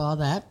 Salcedo saw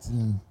that,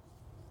 and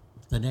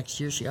the next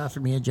year she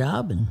offered me a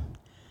job. And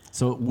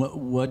so,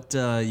 what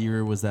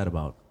year was that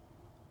about?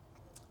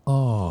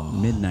 Oh,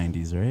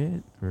 mid-90s,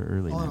 right, or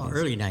early 90s? No,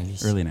 early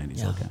 90s. Early 90s.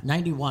 Yeah. Okay.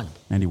 91.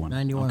 91.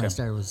 Okay. I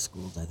started with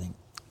schools, I think.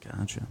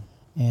 Gotcha.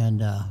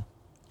 And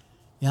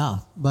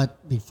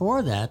but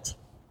before that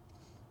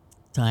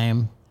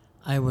time,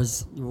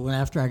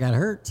 after I got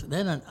hurt,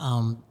 then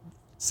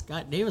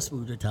Scott Davis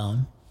moved to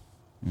town.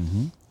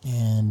 Mm-hmm.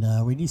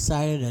 And we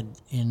decided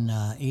in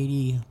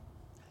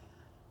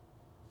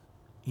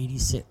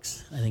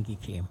 86, I think he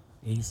came,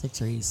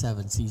 86 or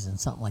 87 season,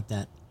 something like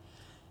that.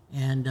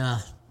 And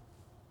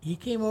he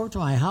came over to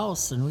my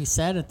house, and we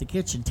sat at the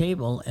kitchen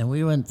table, and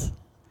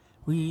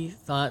we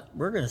thought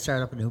we're going to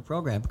start up a new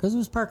program because it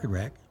was Park and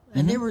Rec,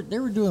 and they were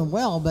doing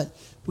well, but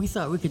we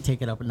thought we could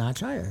take it up a notch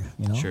higher,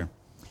 Sure.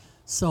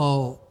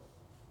 So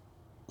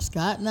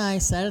Scott and I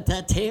sat at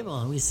that table,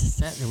 and we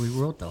sat there. We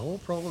wrote the whole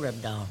program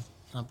down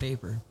on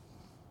paper.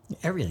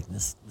 Everything, the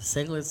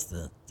singlets,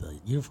 the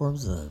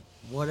uniforms, the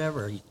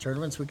whatever,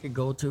 tournaments we could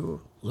go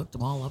to, looked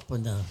them all up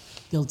in the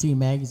Guild Team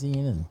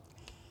magazine,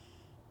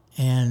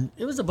 and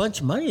it was a bunch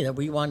of money that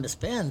we wanted to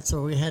spend,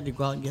 so we had to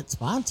go out and get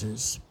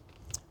sponsors.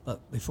 But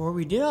before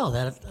we did all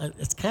that,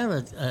 it's kind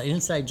of an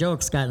inside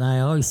joke Scott and I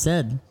always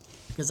said,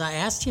 because I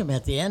asked him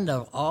at the end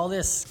of all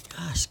this,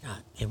 gosh,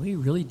 Scott, can we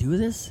really do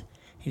this?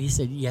 And he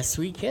said, yes,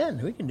 we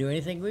can. We can do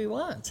anything we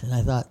want. And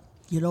I thought,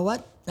 you know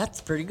what? That's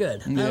pretty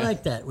good. Yeah. I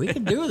like that. We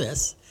can do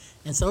this.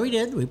 And so we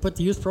did. We put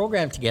the youth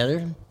program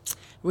together.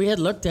 We had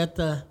looked at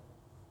the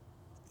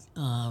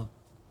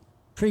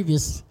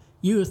previous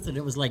youth, and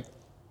it was like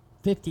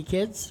 50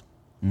 kids.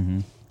 Mm-hmm.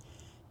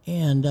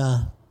 And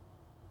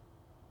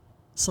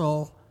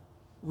so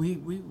we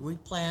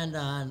planned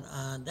on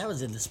that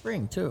was in the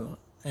spring, too.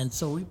 And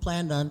so we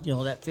planned on,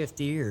 that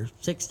 50 or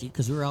 60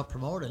 because we were out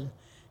promoting.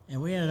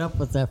 And we ended up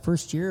with that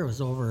first year, it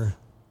was over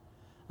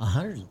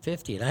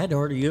 150, and I had to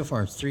order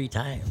uniforms 3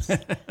 times.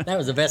 That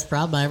was the best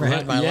problem I ever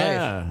had in my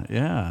life.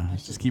 Yeah.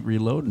 Just keep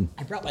reloading.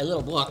 I brought my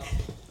little book.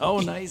 Oh,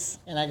 nice.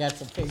 And I got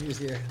some figures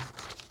here.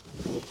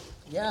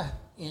 Yeah,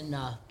 in,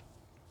 I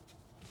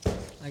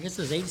guess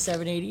it was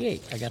 87,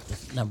 88. I got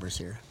the numbers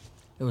here.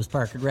 It was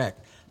Park and Rec.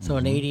 So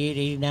in 88,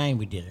 89,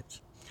 we did it.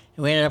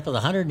 And we ended up with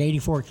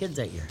 184 kids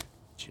that year.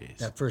 Jeez.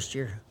 That first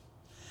year.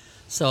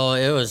 So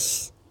it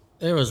was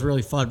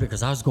really fun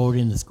because I was going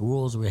into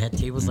schools. We had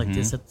tables like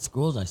this at the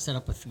schools. I set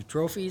up a few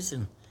trophies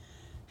and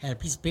had a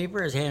piece of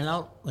paper I was handing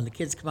out when the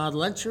kids come out of the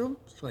lunchroom.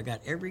 So I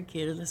got every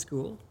kid in the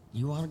school.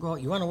 You want to go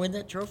out? You want to win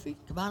that trophy?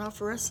 Come on out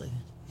for wrestling.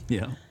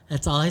 Yeah.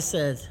 That's all I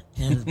said.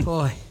 And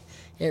boy,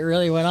 it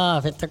really went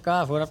off. It took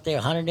off. Went up to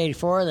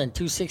 184, then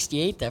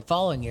 268 that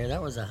following year.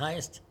 That was the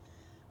highest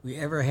we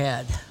ever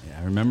had. Yeah,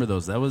 I remember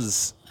those. That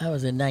was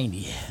in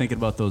 90. Thinking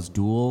about those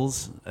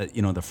duels,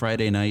 the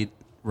Friday night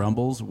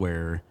rumbles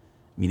where,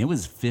 it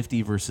was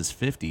 50 versus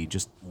 50,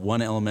 just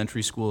one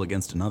elementary school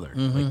against another.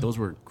 Like, those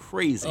were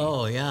crazy.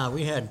 Oh, yeah.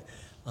 We had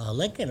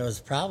Lincoln was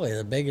probably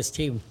the biggest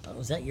team.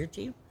 Was that your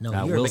team? No,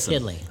 you were Wilson.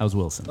 McKinley. I was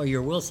Wilson. Oh,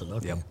 you're Wilson.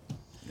 Okay.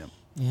 Yep.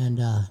 And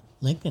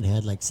Lincoln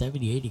had like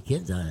 70, 80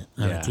 kids on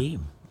a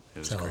team. It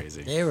was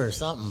crazy. They were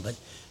something. But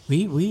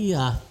we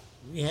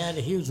had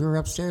a huge, we were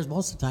upstairs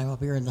most of the time up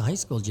here in the high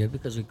school gym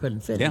because we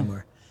couldn't fit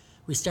anymore.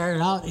 We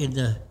started out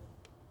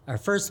our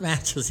first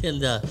match was in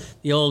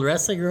the old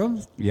wrestling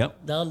room.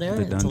 Yep. Down there.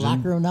 The It's a dungeon.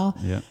 locker room now.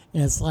 Yep.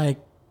 And it's like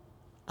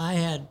I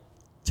had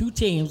 2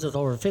 teams with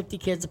over 50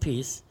 kids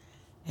apiece,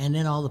 and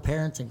then all the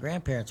parents and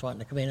grandparents wanting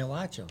to come in and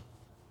watch them.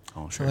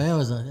 Oh, So sure.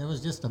 it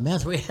was just a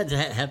mess. We had to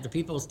have the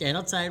people stand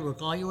outside. We'll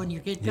call you when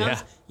your kid comes.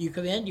 Yeah. You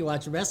come in, you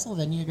watch the wrestle,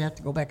 then you have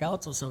to go back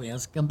out so somebody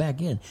else can come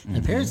back in. And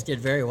the parents did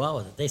very well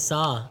with it. They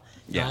saw.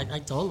 Yeah. I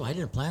told them I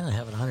didn't plan on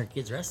having 100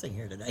 kids wrestling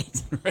here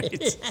tonight.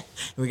 Right.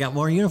 We got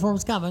more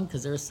uniforms coming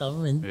because there were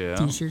some in Yeah.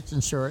 T-shirts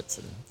and shorts.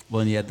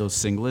 Well, and you had those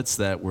singlets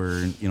that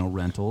were,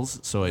 rentals,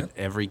 so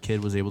every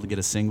kid was able to get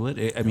a singlet.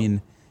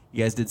 You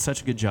guys did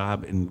such a good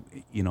job in,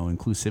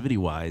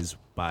 inclusivity-wise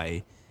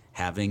by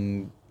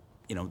having,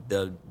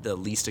 the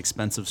least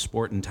expensive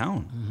sport in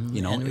town.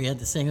 And we had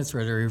the singlets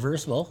were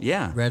reversible.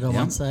 Yeah. Red on Yeah.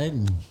 one side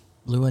and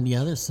blue on the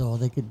other, so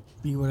they could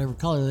be whatever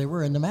color they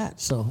were in the match.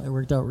 So it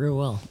worked out real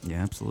well.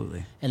 Yeah,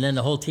 absolutely. And then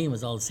the whole team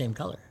was all the same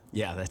color.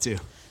 Yeah, that too.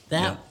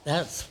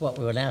 That's what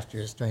we went after,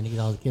 is trying to get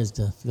all the kids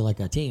to feel like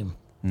a team.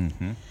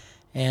 Mm-hmm.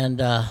 And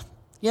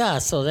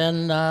so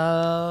then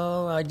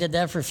I did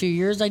that for a few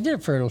years. I did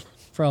it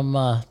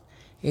from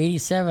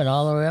 87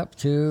 all the way up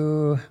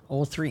to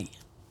 03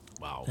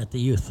 Wow. at the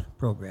youth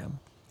program.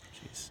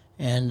 Jeez.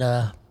 And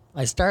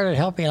I started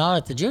helping out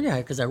at the junior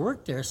high because I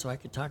worked there, so I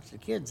could talk to the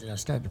kids, and I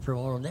started to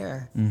promote them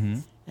there. Mm-hmm.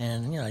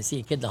 And I see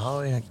a kid in the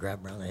hallway, and I grab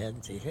him around the head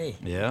and say, "Hey,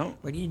 Yeah.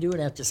 what are you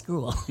doing after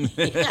school?"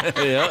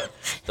 Yeah.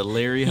 The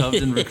Larry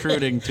Hovden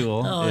recruiting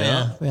tool. Oh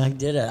yeah, I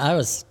did it. I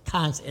was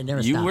constant. It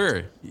never stopped. You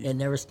were. It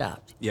never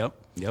stopped. Yep.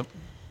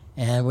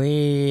 And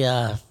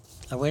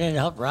I went in to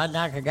help Rod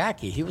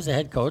Nakagaki. He was the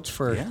head coach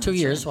for 2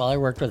 years while I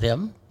worked with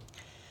him.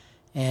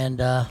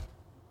 And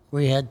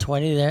we had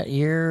 20 that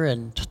year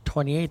and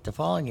 28 the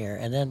following year.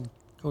 And then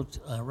Coach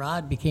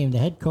Rod became the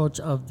head coach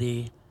of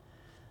the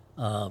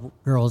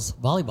girls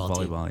volleyball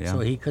team. Yeah. So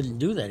he couldn't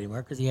do that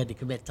anymore because he had to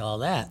commit to all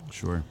that.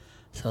 Sure.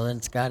 So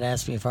then Scott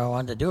asked me if I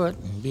wanted to do it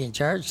and be in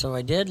charge, so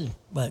I did.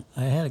 But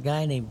I had a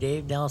guy named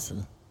Dave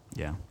Nelson.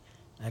 Yeah.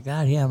 I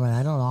got him, and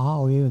I don't know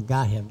how we even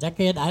got him. That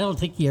kid, I don't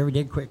think he ever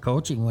did quit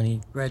coaching when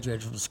he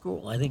graduated from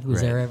school. I think he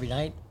was there every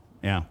night,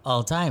 Yeah.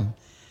 all the time.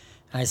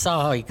 And I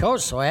saw how he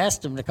coached, so I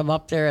asked him to come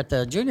up there at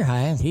the junior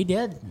high, and he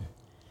did.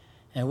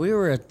 And we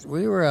were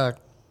a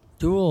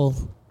dual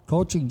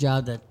coaching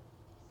job that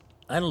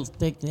I don't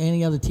think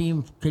any other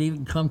team could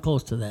even come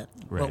close to that.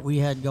 Right. What we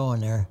had going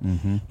there.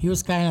 Mm-hmm. He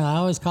was I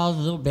always called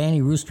him a little banny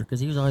rooster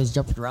because he was always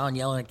jumping around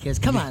yelling at kids,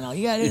 "Come on now,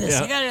 you got to do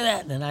this, you got to do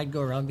that." And then I'd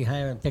go around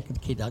behind him and pick the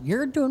kid up.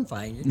 "You're doing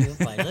fine,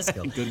 let's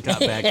go." Good cop,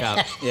 bad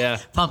cop. Yeah.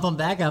 Pump him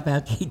back up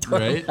after he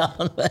tore him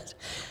down.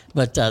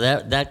 But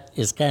that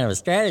is kind of a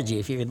strategy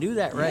if you can do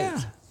that right.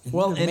 Yeah.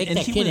 Well, make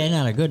that kid in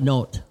on a good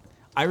note.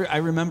 I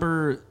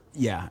remember,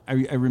 I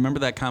remember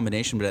that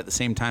combination, but at the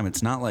same time,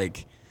 it's not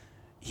like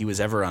he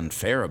was ever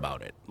unfair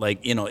about it.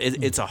 Like,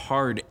 it's a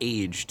hard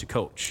age to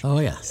coach. Oh,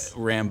 yes.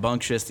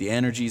 Rambunctious, the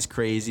energy's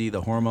crazy,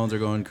 the hormones are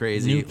going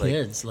crazy. New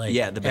kids, the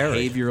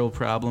behavioral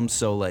problems.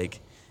 So,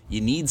 you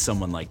need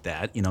someone like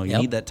that. You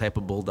need that type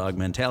of bulldog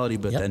mentality.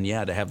 But then,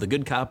 to have the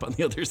good cop on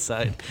the other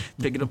side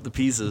picking up the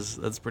pieces,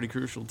 that's pretty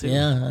crucial, too.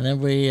 Yeah, and then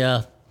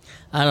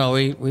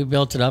we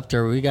built it up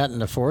there. We got in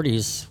the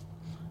 40s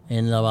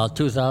in about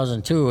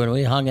 2002, and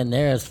we hung in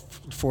there as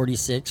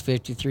 46,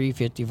 53,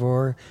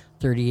 54,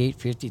 38,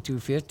 52,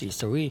 50.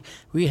 So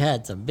we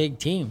had some big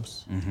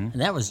teams,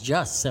 and that was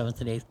just 7th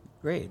and 8th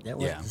grade. That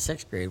was the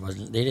 6th grade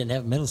wasn't. They didn't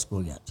have middle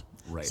school yet.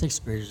 Right.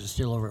 6th graders were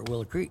still over at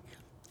Willow Creek.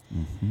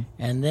 Mm-hmm.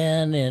 And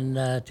then in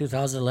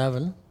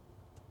 2011,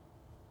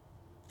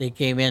 they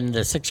came in.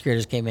 The sixth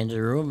graders came into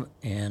the room,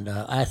 and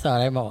I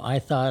thought I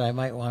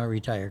might want to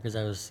retire because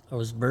I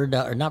was burned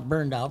out, or not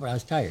burned out, but I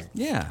was tired.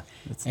 Yeah.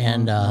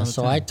 And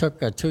so I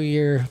took a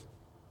 2-year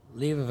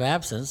leave of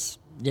absence.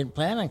 Didn't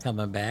plan on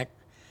coming back,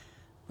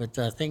 but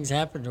things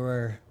happened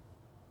where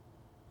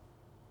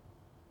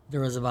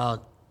there was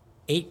about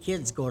 8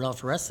 kids going out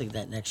for wrestling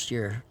that next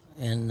year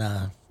in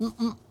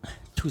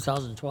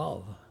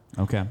 2012.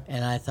 Okay.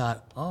 And I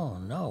thought, oh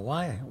no,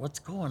 why? What's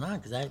going on?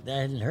 Because I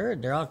hadn't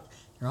heard. They're all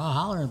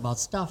hollering about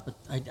stuff, but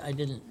I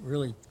didn't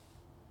really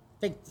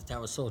think that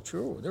was so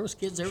true. There was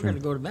kids that were going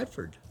to go to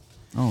Medford.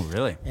 Oh,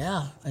 really?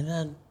 Yeah,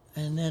 and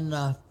then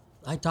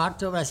I talked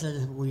to them. I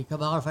said, "Will you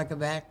come out if I come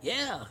back?"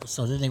 Yeah.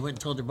 So then they went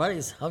and told their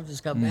buddies, "Hovden's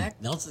come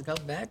back. Nelson's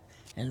come back,"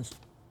 and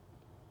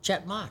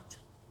Chet Mock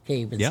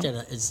came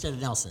instead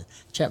of Nelson.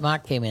 Chet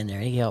Mock came in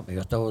there. He helped me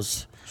with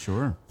those.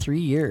 Sure.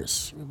 3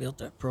 years. We built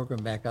that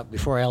program back up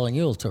before Alan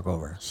Ewell took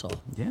over. So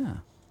Yeah.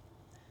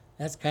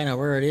 that's kind of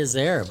where it is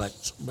there. But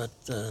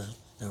the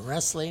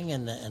wrestling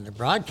and the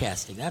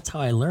broadcasting, that's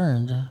how I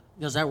learned,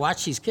 because I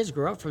watched these kids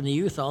grow up from the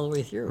youth all the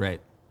way through.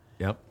 Right.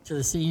 Yep. To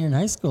the senior in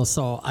high school.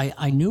 So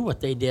I knew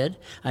what they did.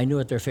 I knew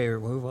what their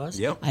favorite move was.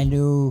 Yep. I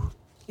knew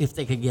if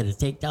they could get a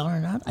takedown or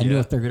not. I knew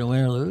if they're going to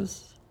win or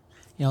lose.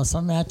 You know,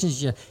 some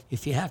matches,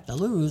 if you have to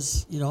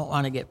lose, you don't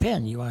want to get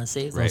pinned. You want to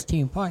save those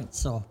team points.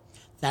 So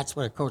that's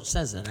what a coach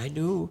says. And I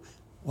knew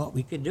what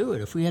we could do.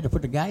 And if we had to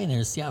put a guy in there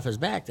to see off his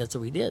back, that's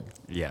what we did.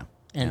 Yeah.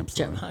 And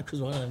absolutely. Chet Mock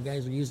was one of them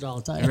guys we used all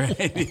the time.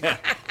 Right. Yeah.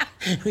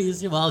 We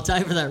used him all the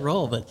time for that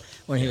role, but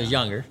when he was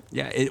younger.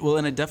 Yeah,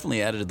 and it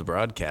definitely added to the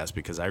broadcast,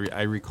 because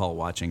I recall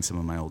watching some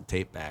of my old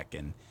tape back,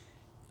 and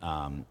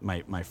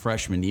my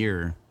freshman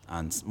year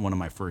on one of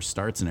my first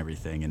starts and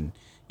everything, and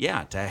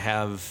yeah, to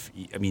have,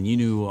 I mean, you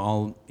knew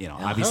all,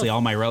 obviously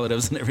all my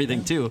relatives and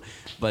everything too,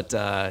 but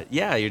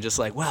yeah, you're just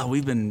like, wow,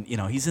 we've been,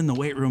 he's in the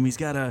weight room, he's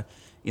got a,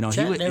 he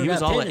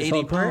was all at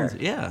 80 pounds.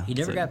 Yeah. He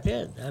never got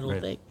pinned, I don't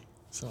think.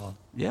 So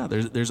yeah,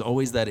 there's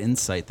always that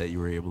insight that you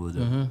were able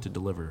to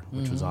deliver,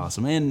 which was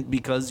awesome, and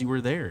because you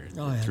were there.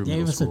 Oh yeah, through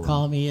Davis would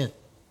call me at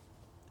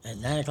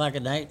 9 o'clock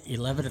at night,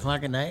 11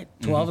 o'clock at night,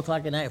 12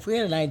 o'clock at night. If we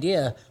had an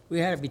idea, we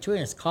had it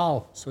between us,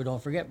 call so we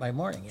don't forget by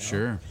morning.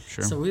 Sure.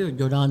 So we would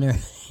go down there.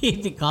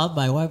 He'd be called.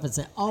 My wife would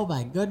say, "Oh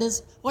my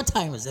goodness, what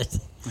time is it?"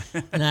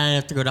 And I'd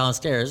have to go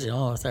downstairs.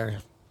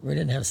 We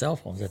didn't have cell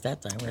phones at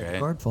that time. We had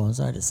cord phones.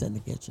 I had to sit in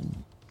the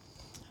kitchen.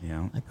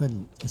 Yeah. I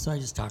couldn't, so I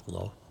just talked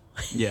low.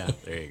 Yeah,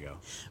 there you go.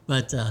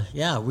 But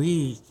yeah,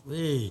 we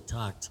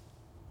talked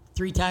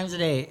 3 times a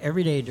day,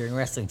 every day during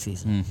wrestling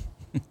season.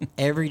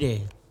 Every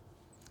day.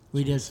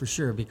 We did for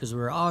sure, because we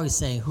were always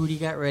saying, "Who do you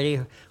got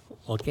ready?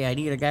 Okay, I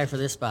need a guy for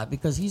this spot,"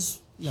 because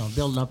he's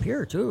building up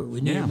here too.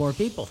 We needed more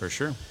people for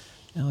sure.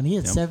 And he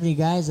had 70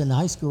 guys in the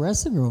high school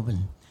wrestling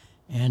room,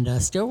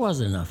 and still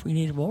wasn't enough. We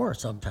needed more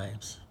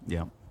sometimes.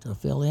 Yeah. To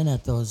fill in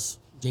at those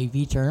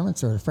JV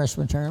tournaments or the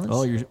freshman tournaments.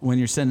 Oh, when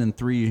you're sending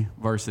 3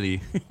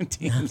 varsity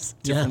teams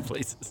different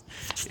places.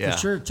 Yeah. For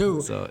sure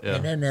too. So, yeah.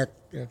 And then that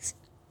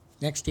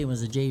next team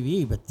was a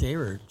JV, but they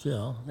were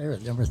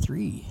number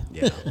 3.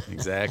 Yeah,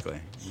 exactly.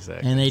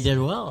 And they did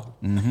well.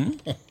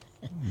 Mm-hmm.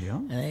 Yeah.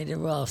 And they did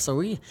well. So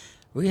we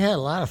had a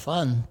lot of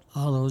fun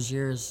all those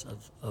years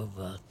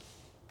of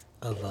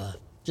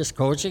just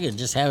coaching and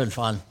just having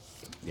fun.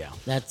 Yeah.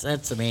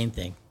 That's the main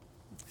thing.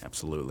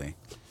 Absolutely.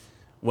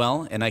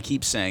 Well, and I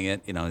keep saying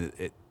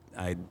it,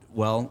 I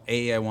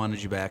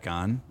wanted you back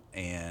on,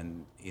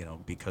 and,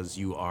 because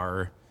you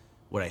are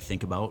what I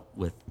think about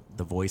with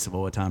the voice of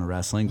Owatonna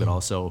wrestling, but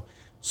also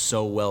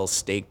so well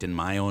staked in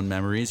my own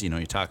memories.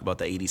 You talk about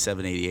the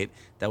 87, 88.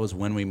 That was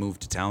when we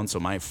moved to town.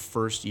 So my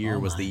first year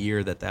was the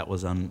year that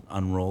was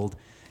unrolled.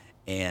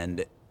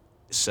 And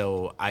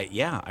so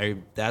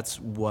that's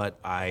what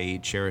I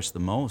cherished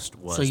the most.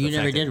 Was so you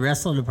never did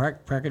wrestle in the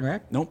park and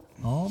rec? Nope.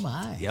 Oh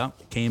my. Yeah.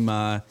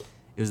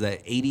 It was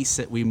that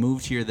 87. We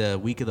moved here the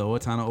week of the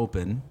Owatonna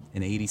Open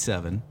in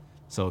 87.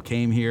 So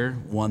came here,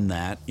 won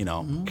that,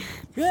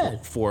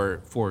 Good.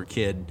 for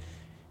kid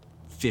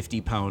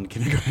 50-pound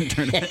kindergarten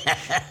tournament.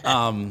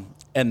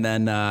 And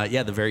then,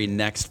 the very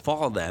next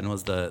fall then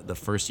was the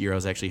first year I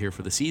was actually here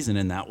for the season,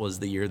 and that was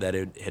the year that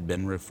it had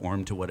been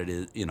reformed to what it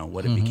is,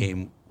 what it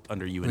became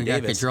under you and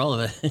Davis. We got control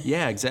of it.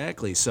 Yeah,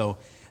 exactly. So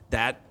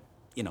that,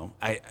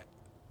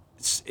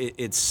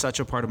 it's such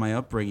a part of my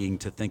upbringing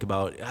to think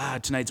about,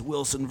 tonight's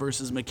Wilson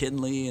versus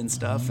McKinley and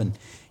stuff. And,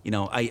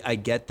 I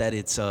get that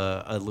it's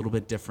a little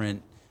bit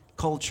different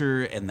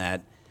culture, and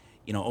that,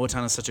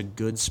 Owatonna is such a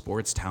good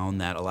sports town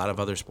that a lot of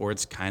other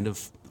sports kind of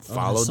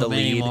follow the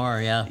lead. More,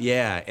 yeah.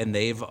 Yeah, and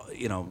they've,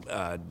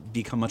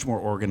 become much more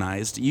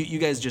organized. You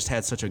guys just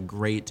had such a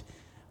great,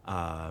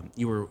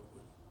 you were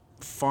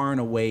far and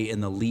away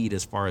in the lead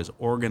as far as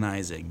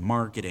organizing,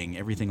 marketing,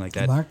 everything like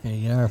that.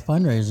 Marketing, our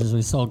fundraisers,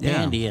 we sold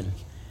candy and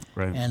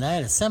right. And I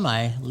had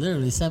a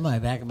literally semi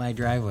back in my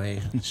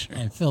driveway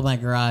and filled my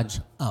garage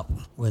up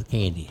with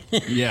candy.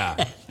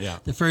 Yeah.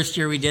 The first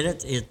year we did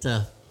it,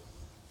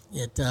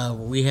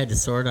 we had to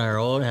sort our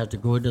own, had to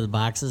go into the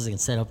boxes and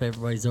set up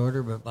everybody's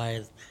order, but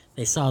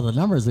they saw the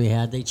numbers we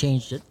had, they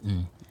changed it.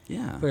 And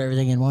Yeah. Put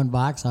everything in one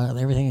box,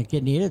 everything a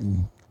kid needed,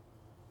 and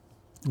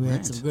we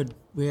had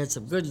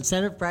some good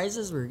incentive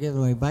prizes. We were giving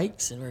away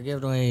bikes, and we were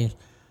giving away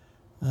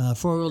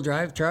 4-wheel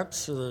drive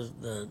trucks,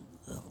 the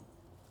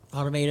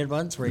automated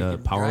ones where you The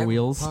could power drive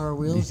wheels? Power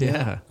wheels,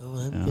 Yeah. Oh,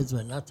 them kids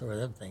went nuts over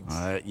them things.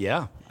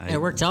 Yeah. And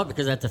it worked out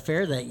because at the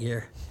fair that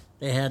year,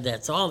 they had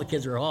that, so all the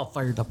kids were all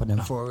fired up in them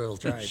 4-wheel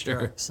drive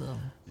trucks. So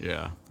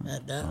Yeah.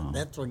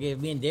 that's what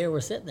gave me and Dale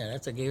were sitting there.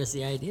 That's what gave us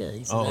the idea.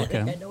 He said, Oh, I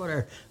think okay. I know what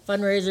our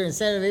fundraiser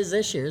incentive is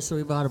this year, so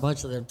we bought a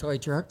bunch of them toy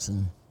trucks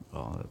and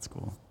Oh, that's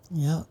cool.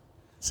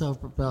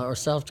 self-propelled or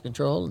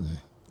self-controlled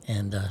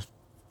and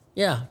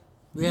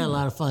we had a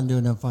lot of fun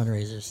doing them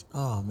fundraisers.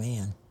 Oh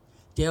man,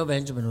 Dale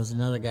Benjamin was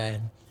another guy.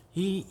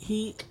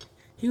 He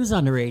was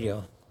on the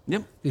radio.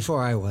 Yep.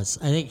 Before I was.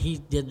 I think he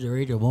did the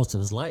radio most of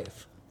his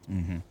life.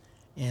 Mm-hmm.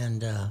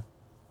 And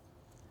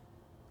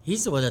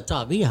he's the one that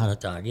taught me how to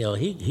talk. You know,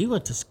 he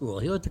went to school.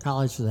 He went to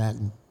college for that.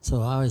 And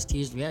so I always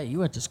teased me, you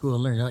went to school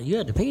and learned how, you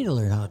had to pay to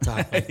learn how to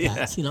talk like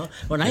that. You know,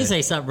 when I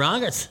say something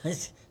wrong,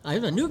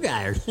 I'm a new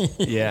guy.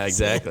 Yeah,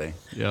 exactly.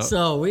 Yep.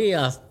 So we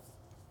had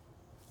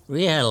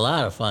a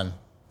lot of fun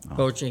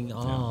coaching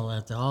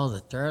all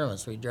the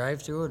tournaments. We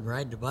drive to and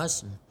ride the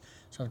bus, and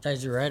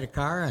sometimes we ride a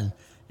car, and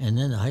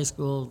then the high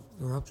school,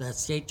 we were up to that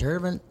state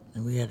tournament,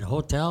 and we had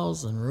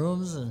hotels and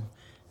rooms and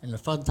the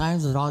fun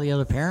times with all the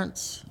other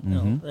parents. You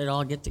know, they'd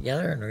all get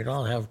together, and we'd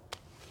all have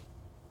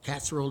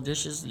casserole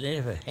dishes, and they'd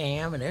have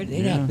ham, and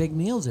they'd have big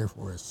meals there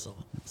for us. So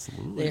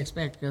Absolutely. they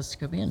expected us to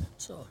come in.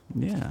 So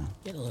Yeah.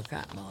 getting a little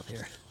cotton mouth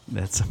here.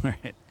 That's all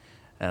right.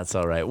 That's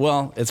all right.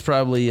 Well, it's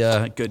probably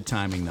good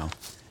timing, though.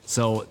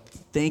 So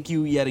thank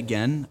you yet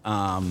again.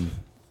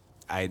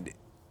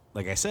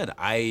 Like I said,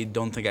 I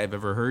don't think I've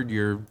ever heard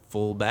your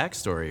full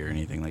backstory or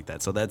anything like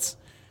that. So that's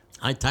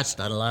I touched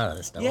on a lot of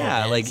this stuff. yeah,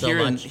 Oh, man, like so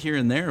here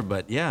and there.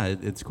 But yeah,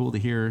 it's cool to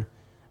hear.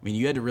 I mean,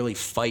 you had to really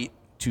fight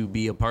to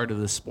be a part of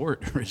the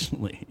sport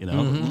originally. You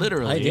know,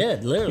 literally. I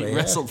did, literally. You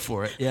wrestled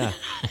for it. Yeah.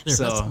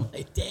 So, So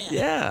my dad.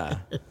 yeah,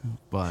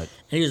 but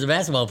And he was a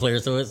basketball player,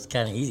 so it's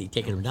kind of easy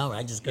taking him down.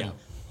 I just couldn't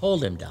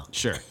hold him down.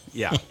 sure.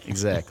 Yeah.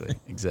 Exactly.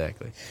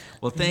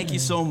 Well, thank you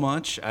so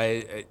much.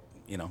 I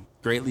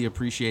greatly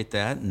appreciate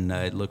that, and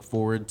I look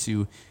forward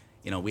to,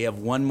 we have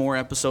one more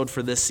episode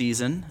for this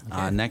season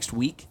next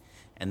week,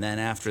 and then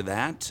after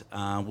that,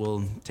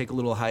 we'll take a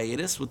little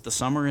hiatus with the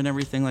summer and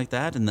everything like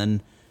that, and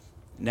then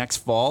next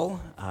fall,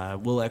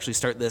 we'll actually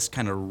start this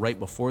kind of right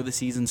before the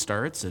season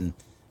starts and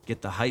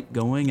get the hype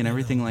going and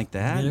everything like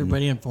that. Get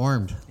everybody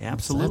informed.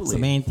 Absolutely. That's the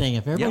main thing.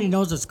 If everybody Yep.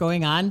 knows what's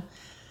going on,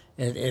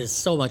 it is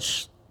so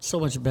much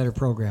a better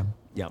program.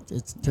 Yep.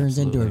 It turns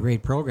into Absolutely. a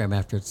great program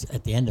after it's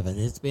at the end of it.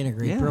 It's been a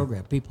great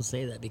program. People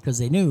say that because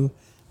they knew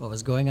what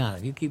was going on.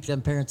 If you keep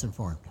them parents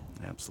informed,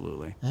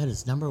 Absolutely. that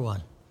is number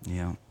one.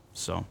 Yeah.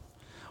 So,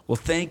 well,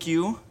 thank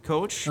you,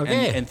 Coach.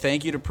 Okay. And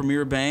thank you to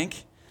Premier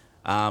Bank.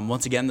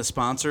 Once again, the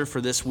sponsor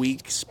for this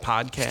week's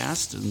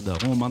podcast,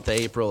 the whole month of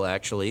April,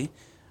 actually.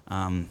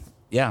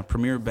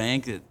 Premier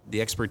Bank,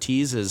 the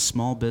expertise is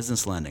small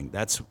business lending.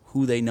 That's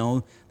who they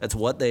know. That's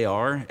what they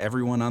are.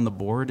 Everyone on the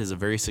board is a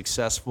very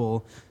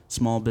successful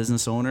small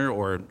business owner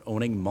or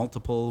owning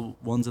multiple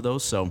ones of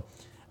those. So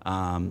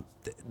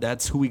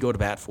that's who we go to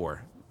bat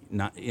for.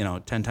 Not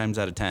 10 times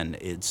out of 10.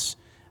 It's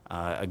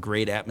a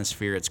great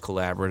atmosphere. It's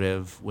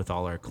collaborative with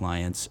all our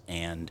clients,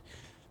 and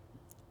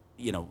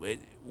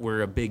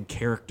we're a big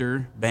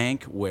character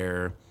bank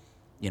where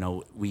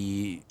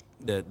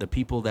the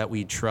people that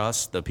we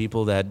trust, the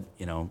people that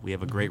we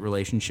have a great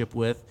relationship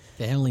with,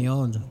 Family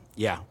owned.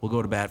 yeah, we'll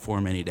go to bat for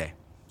them any day.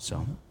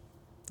 So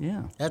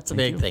yeah, That's a thank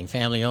big you. thing.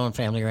 Family owned,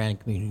 family ran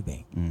community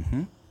bank.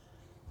 Mm-hmm.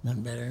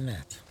 Nothing better than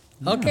that.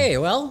 Okay,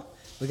 well,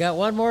 we got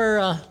one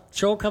more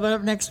show coming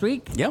up next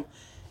week. Yep.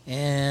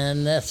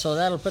 And so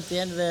that'll put the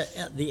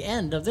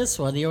end of this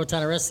one, the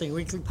Owatonna Wrestling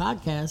Weekly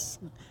Podcast.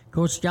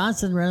 Coach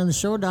Johnson running the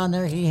show down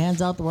there. He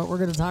hands out what we're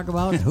going to talk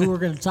about and who we're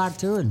going to talk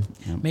to,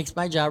 and makes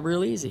my job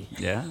real easy.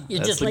 Yeah, You're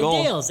that's just the like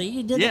goal. Dale. See,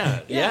 you did Yeah,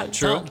 it. yeah,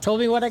 true.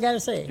 Told me what I got to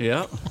say.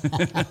 Yeah.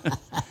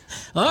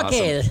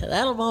 Okay,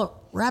 that'll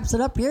about wraps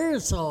it up here.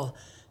 So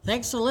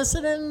thanks for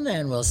listening,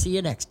 and we'll see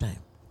you next time.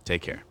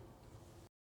 Take care.